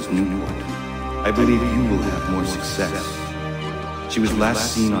north as Newport. I believe you will have more success. She was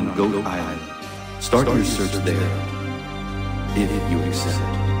last seen on Goat Island. Start your search there, if you accept.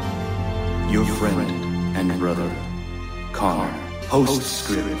 Your friend and brother, Connor.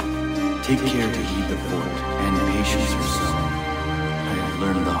 Postscript. Take care to heed the fort and Patience herself. I have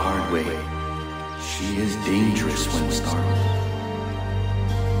learned the hard way. She is dangerous when startled.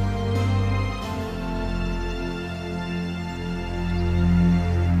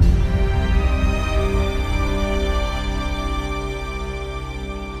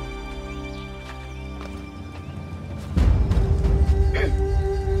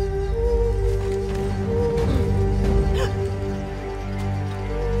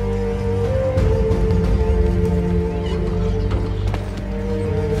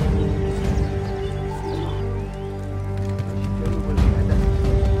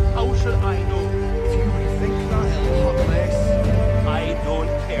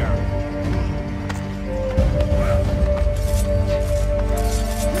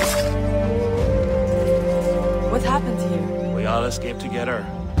 to get her.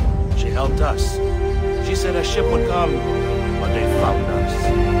 She helped us. She said a ship would come, but they found us.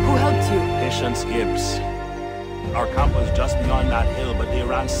 Who helped you? Patience Gibbs. Our camp was just beyond that hill, but they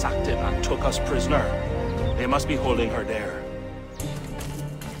ransacked it and took us prisoner. They must be holding her there.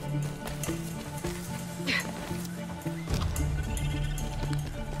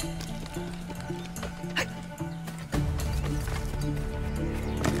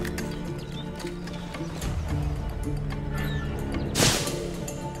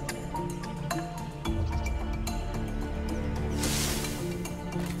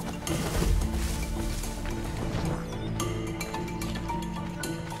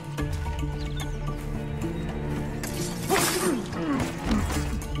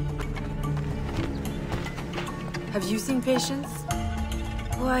 Have you seen Patience?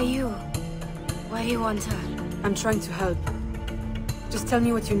 Who are you? Why do you want her? I'm trying to help. Just tell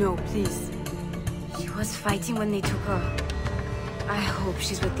me what you know, please. She was fighting when they took her. I hope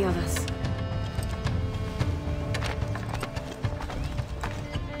she's with the others.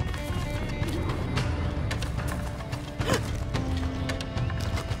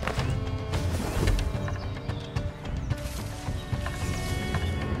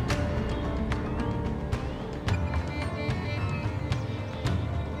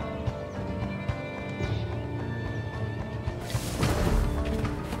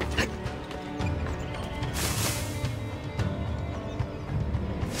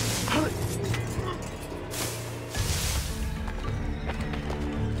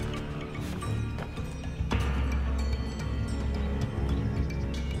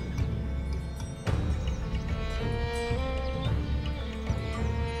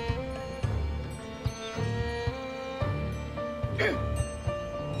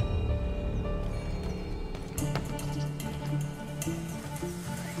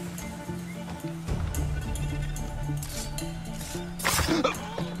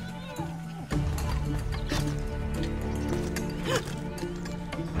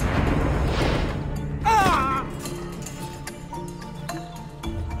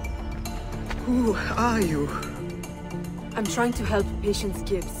 Who are you? I'm trying to help Patience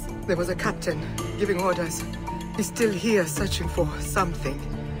Gibbs. There was a captain giving orders. He's still here searching for something.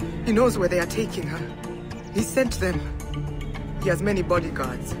 He knows where they are taking her. He sent them. He has many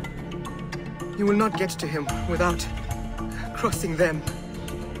bodyguards. You will not get to him without crossing them.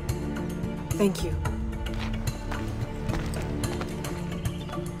 Thank you.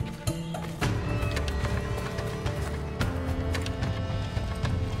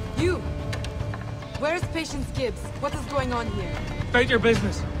 You! Where is Patience Gibbs? What is going on here? State your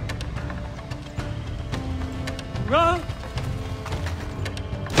business. Run!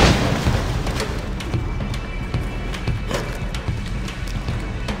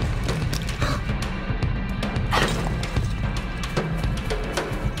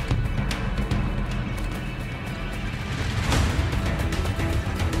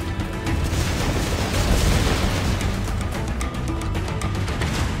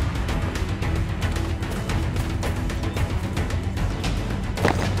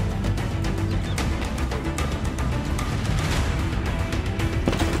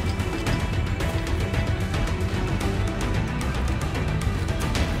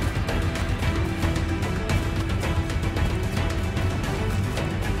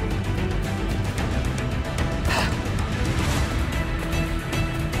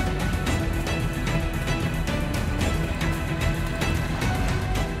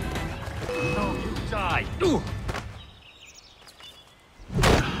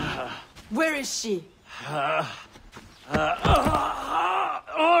 Where is she? All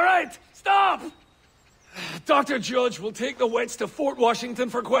right, stop! Dr. Judge will take the wets to Fort Washington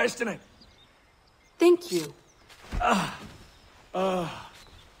for questioning. Thank you.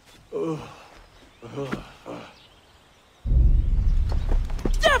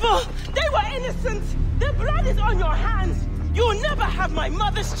 Devil! They were innocent! Their blood is on your hands! You'll never have my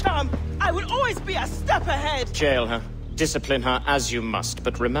mother's charm! I will always be a step ahead! Jail her. Discipline her as you must,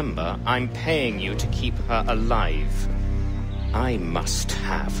 but remember, I'm paying you to keep her alive. I must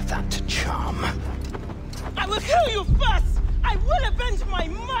have that charm. I will kill you first! I will avenge my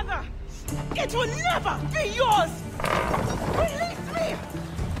mother! It will never be yours! Release me!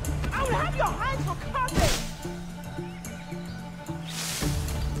 I will have your hands for carpet!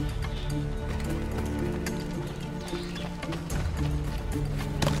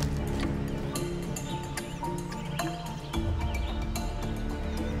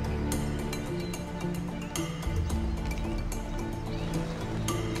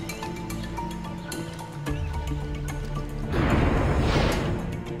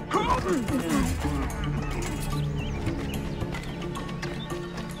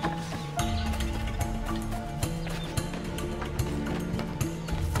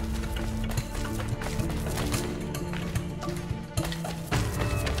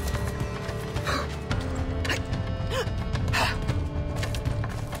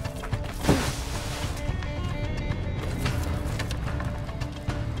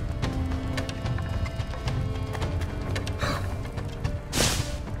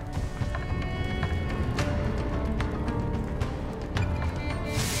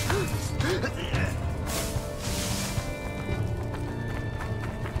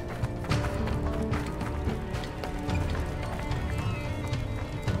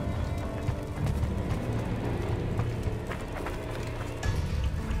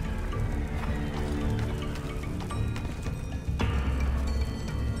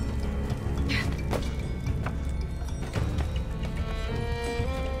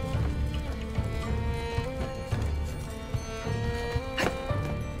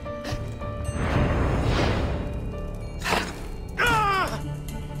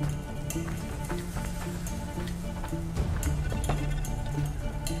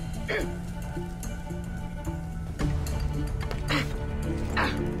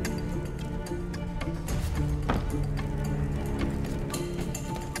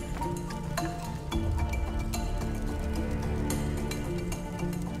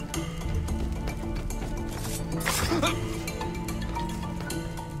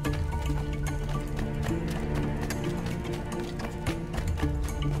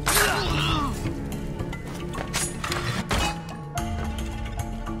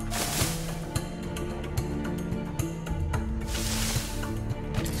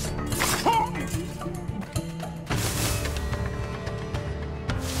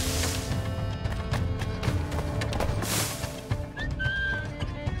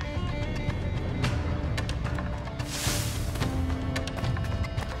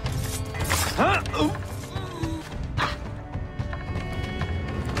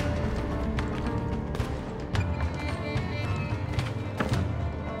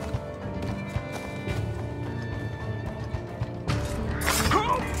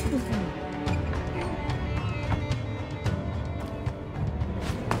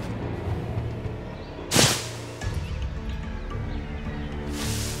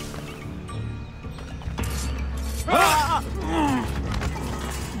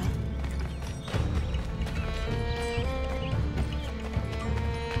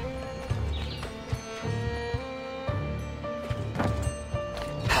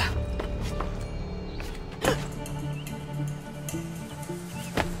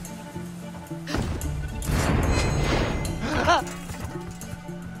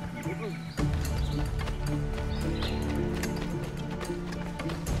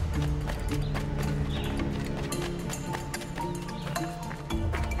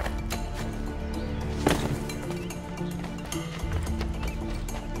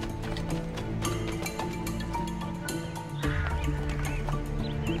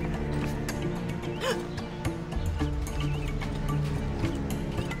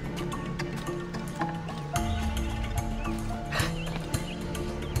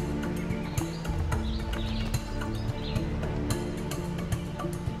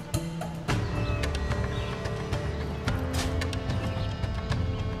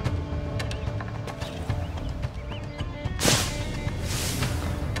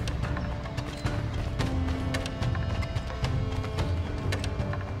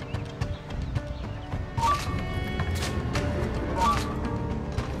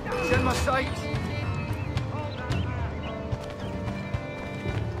 In my sight.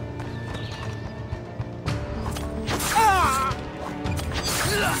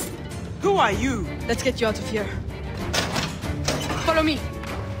 Who are you? Let's get you out of here. Follow me.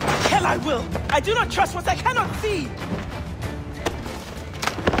 Hell I will! I do not trust what I cannot see!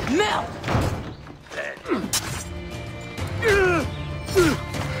 Mel!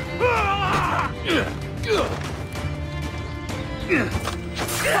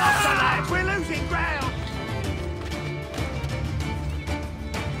 We're losing ground!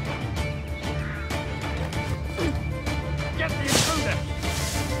 Get the intruder!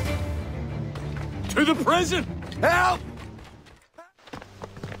 To the prison! Help!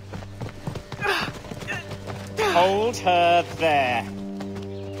 Hold her there.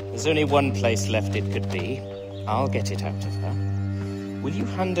 There's only one place left it could be. I'll get it out of her. Will you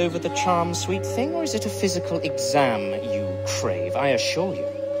hand over the charm, sweet thing, or is it a physical exam you crave? I assure you,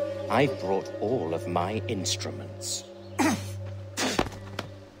 I've brought all of my instruments.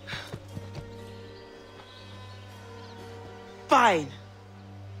 Fine.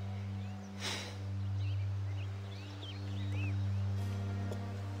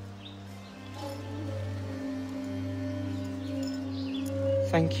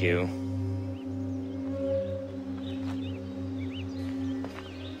 Thank you.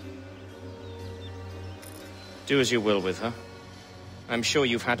 Do as you will with her. I'm sure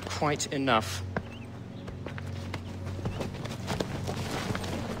you've had quite enough.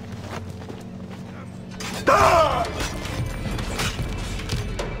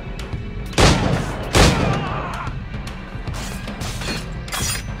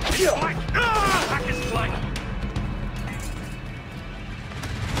 his flank! Attack his flank!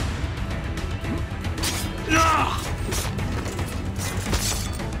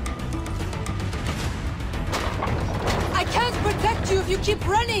 I can't protect you if you keep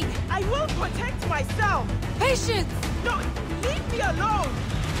running! I will protect myself! Patience! No, leave me alone!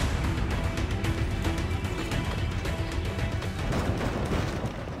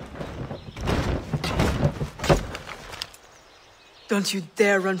 Don't you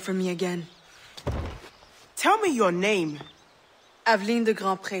dare run from me again. Tell me your name. Aveline de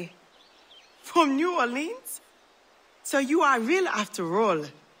Grandpré. From New Orleans? So you are real after all.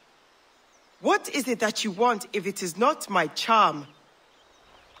 What is it that you want if it is not my charm?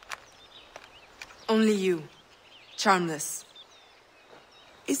 Only you. Charmless.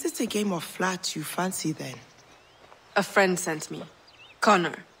 Is it a game of flat you fancy then? A friend sent me.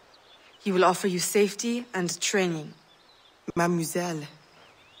 Connor. He will offer you safety and training. Mademoiselle,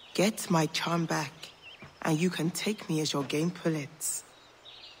 get my charm back, and you can take me as your game pullets.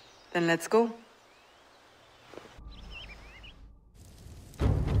 Then let's go.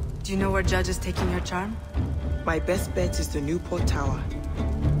 Do you know where Judge is taking your charm? My best bet is the Newport Tower.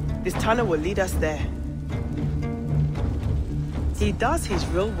 This tunnel will lead us there. He does his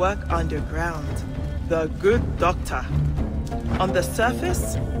real work underground. The good doctor. On the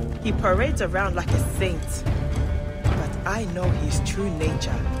surface, he parades around like a saint. But I know his true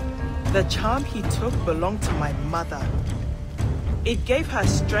nature. The charm he took belonged to my mother. It gave her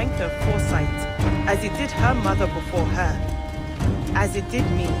strength and foresight, as it did her mother before her. As it did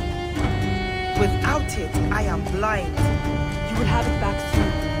me. Without it, I am blind. You will have it back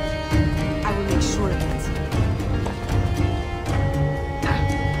soon. I will make sure of it.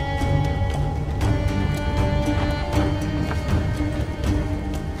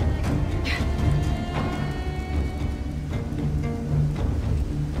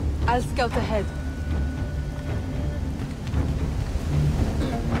 I'll scout ahead.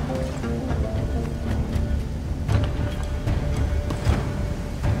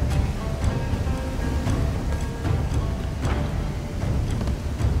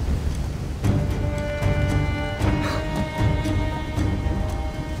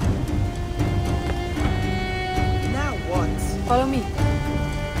 Now what? Follow me.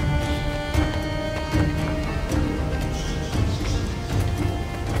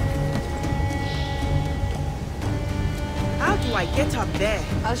 How do I get up there?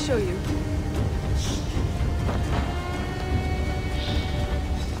 I'll show you.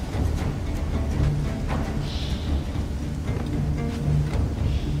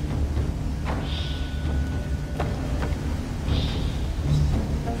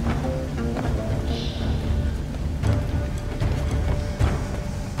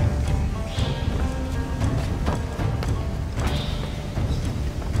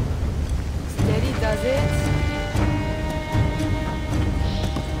 Steady does it.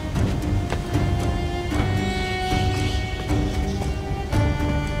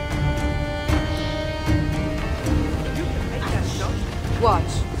 Watch.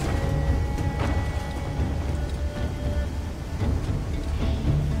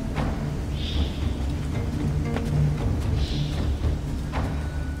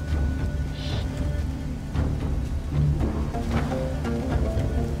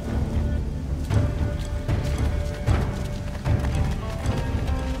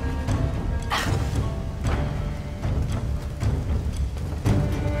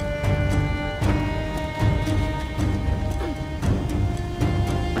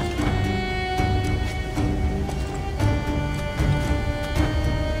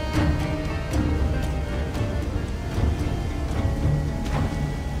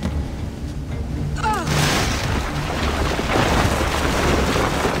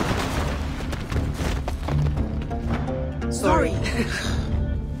 Sorry.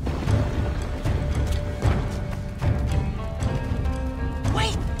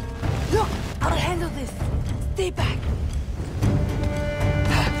 Wait! Look! I'll handle this. Stay back.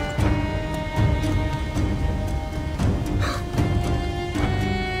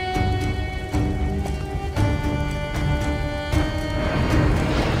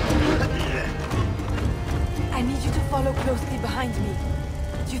 I need you to follow closely behind me.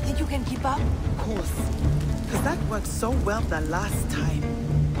 Do you think you can keep up? Of course. Because that worked so well the last time.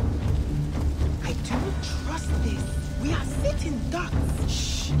 I don't trust this. We are sitting ducks.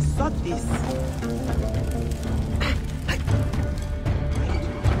 Shh, sod this.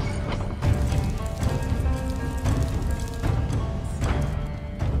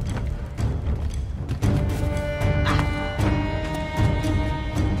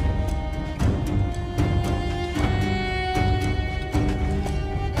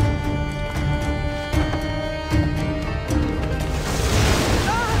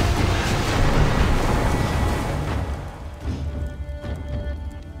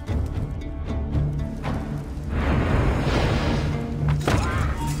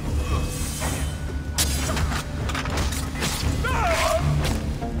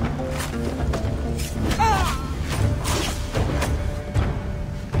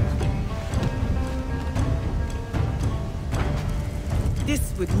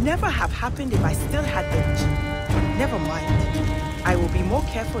 This would never have happened if I still had the... Never mind. I will be more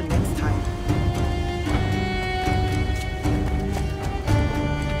careful next time.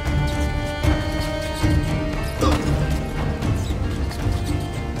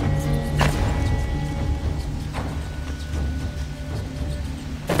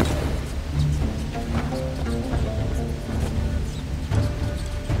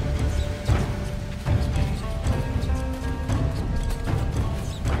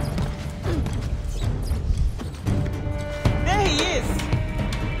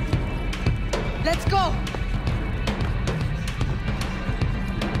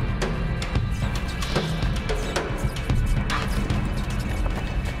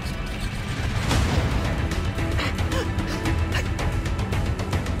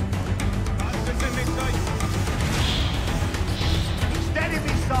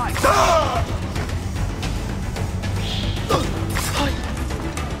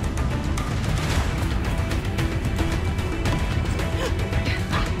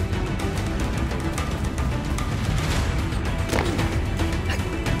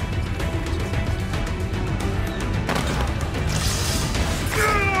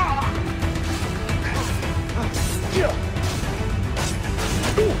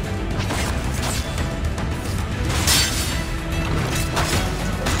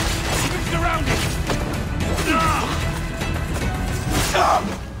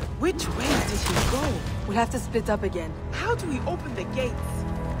 Which way did he go? We'll have to split up again. How do we open the gates?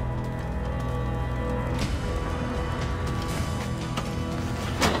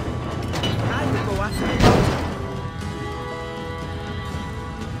 I will go after the doctor.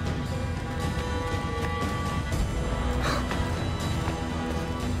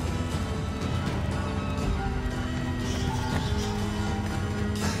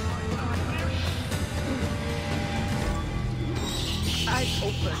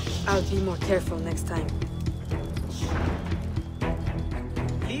 I'll be more careful next time.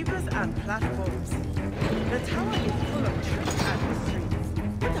 Levers and platforms. The tower is full of tricks and mysteries.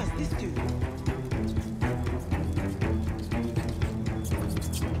 What does this do?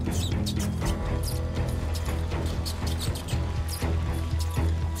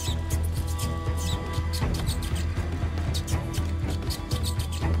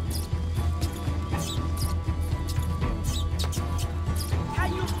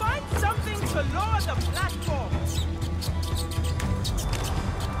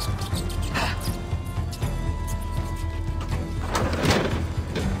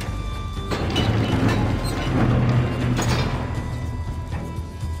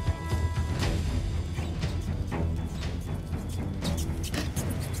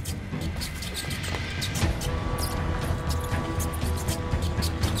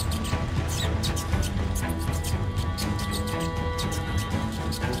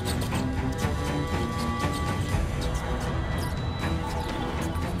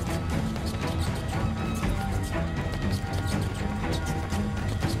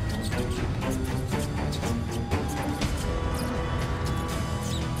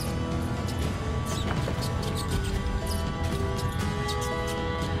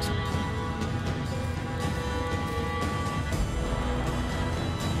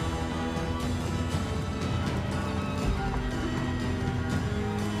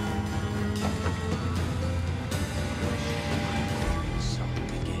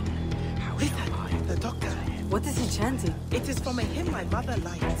 What is he chanting? It is from a hymn my mother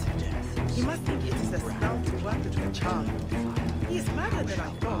liked. He must think it is a sound to work with a charm. He is madder than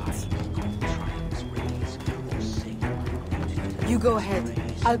I thought. You go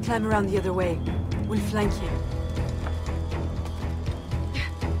ahead. I'll climb around the other way. We'll flank him.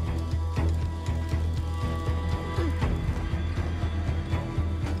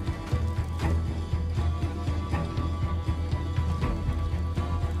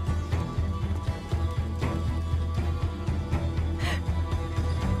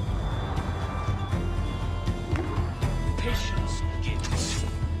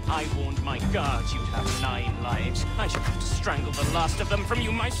 I warned my guards you'd have 9 lives. I should have to strangle the last of them from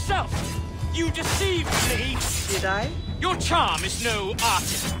you myself. You deceived me! Did I? Your charm is no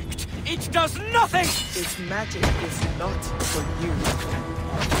artifact. It does nothing! Its magic is not for you.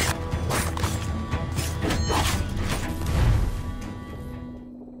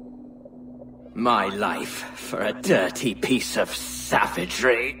 My life for a dirty piece of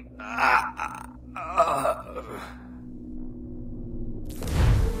savagery.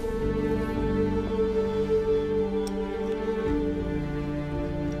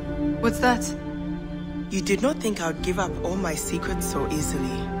 What's that? You did not think I'd give up all my secrets so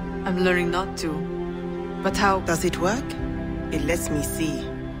easily. I'm learning not to. But how? Does it work? It lets me see.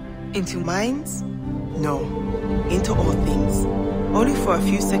 Into minds? No. Into all things. Only for a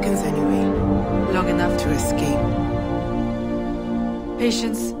few seconds anyway. Long enough to escape.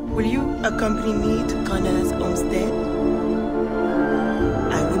 Patience, will you accompany me to Connor's homestead?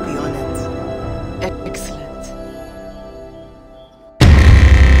 I would be honored. Excellent.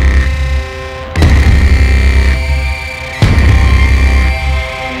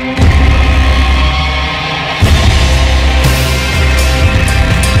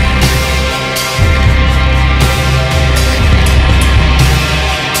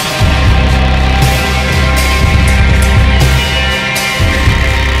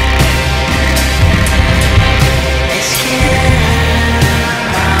 Escape.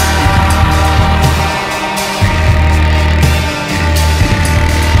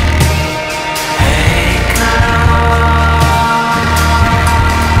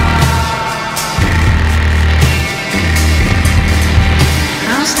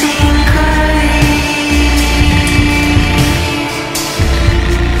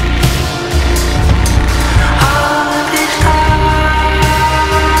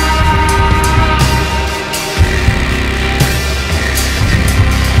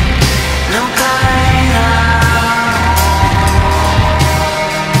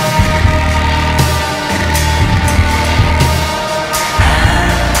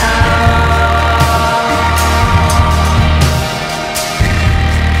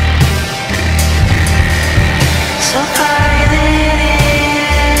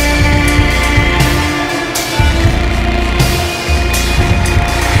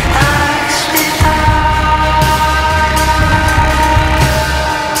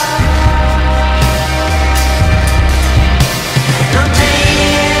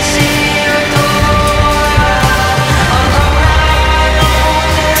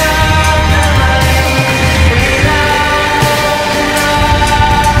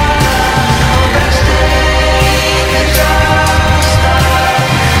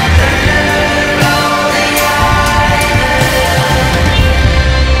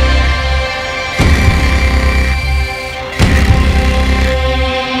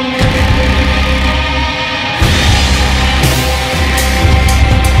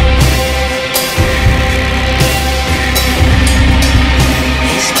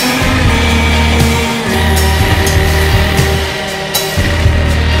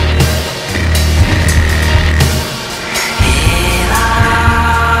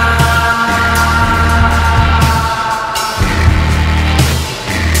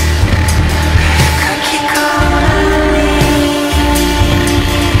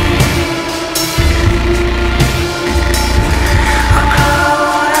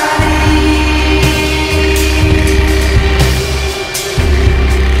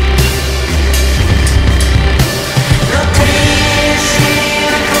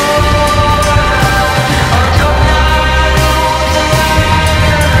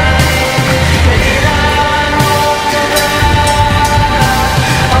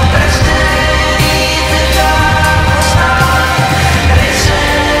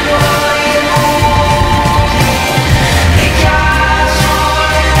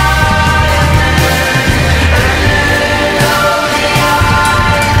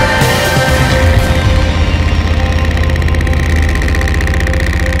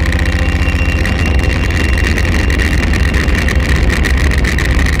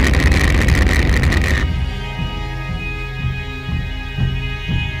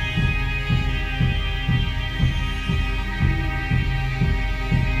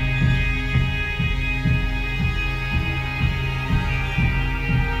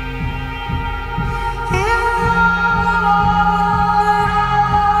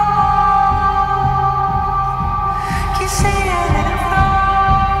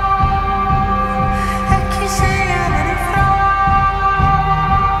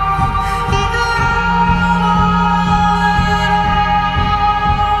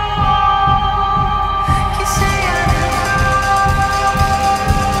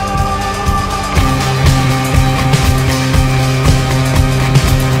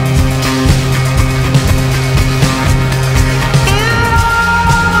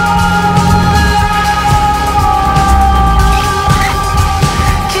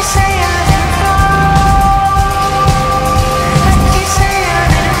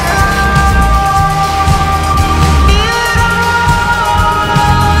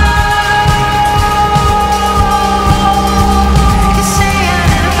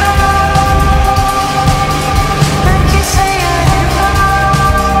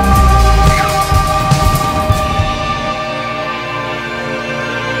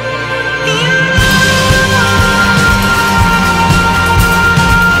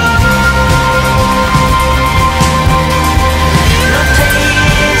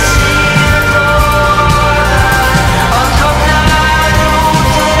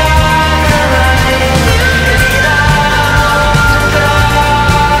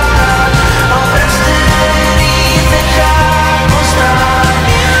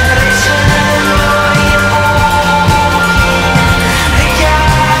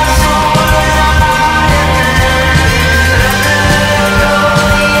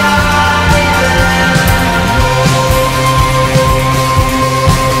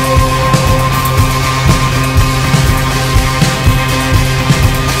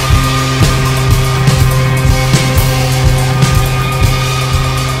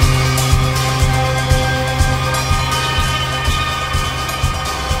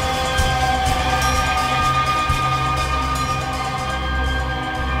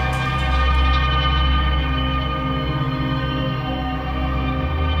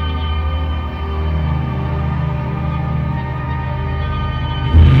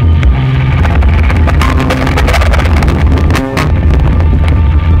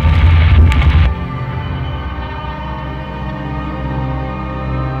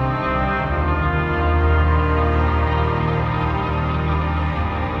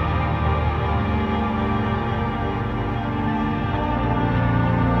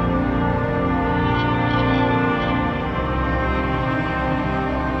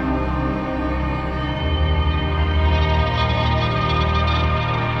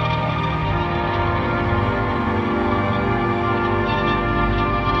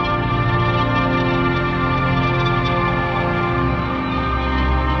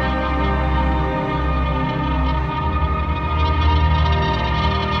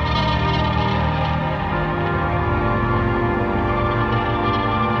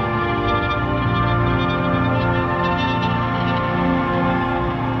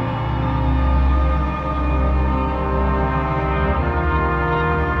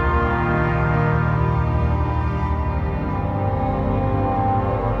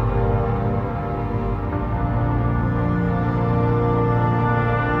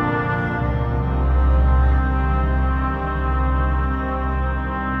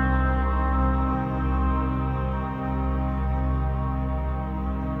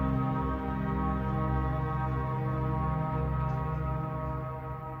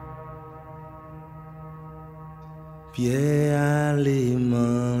 Pierre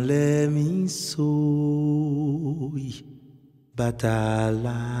allemand les misouilles, bataille.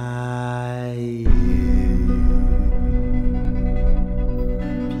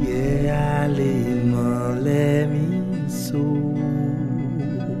 Pierre allemand les misouilles,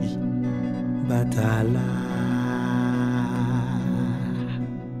 bataille.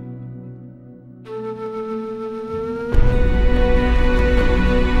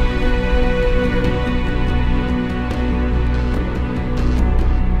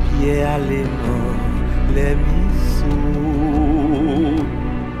 Les misous,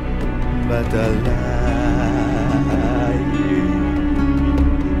 bataille.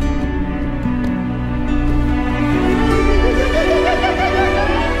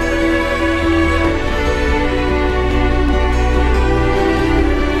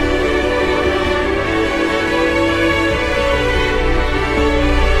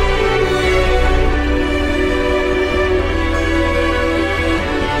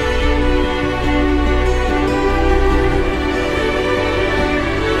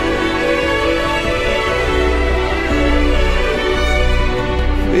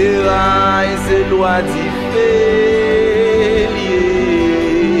 C'est loi d'Ifélier,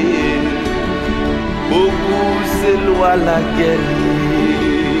 beaucoup c'est loi la guerre.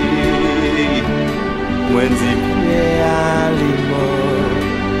 Moi dis Pierre allemand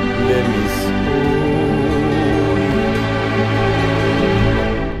les misouilles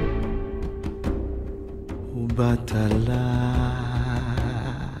au batala.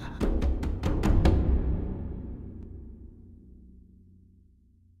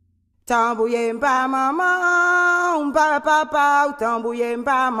 Tambouye mpa maman, papa, tambouye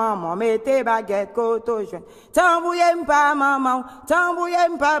mpa maman, mettez baguette koto joint. Tambouye mpa maman, tambouye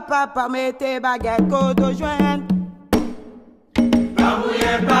mpa papa, mettez baguette koto joint.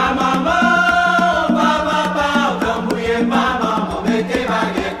 Tambouye mpa maman, papa, tambouye mpa maman, mettez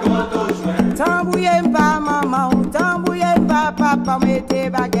baguette koto joint. Tambouye mpa maman, tambouye mpa papa, mettez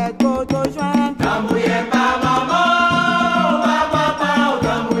baguette koto joint. Tambouye mpa maman.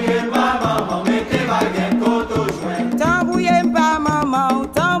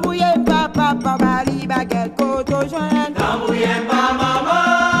 Tambouye mpa maman,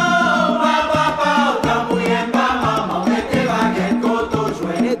 papa, tambouye mpa maman, mettez baguette koto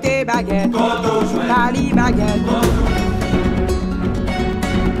joint. Mettez baguette koto joint. Bali baguette.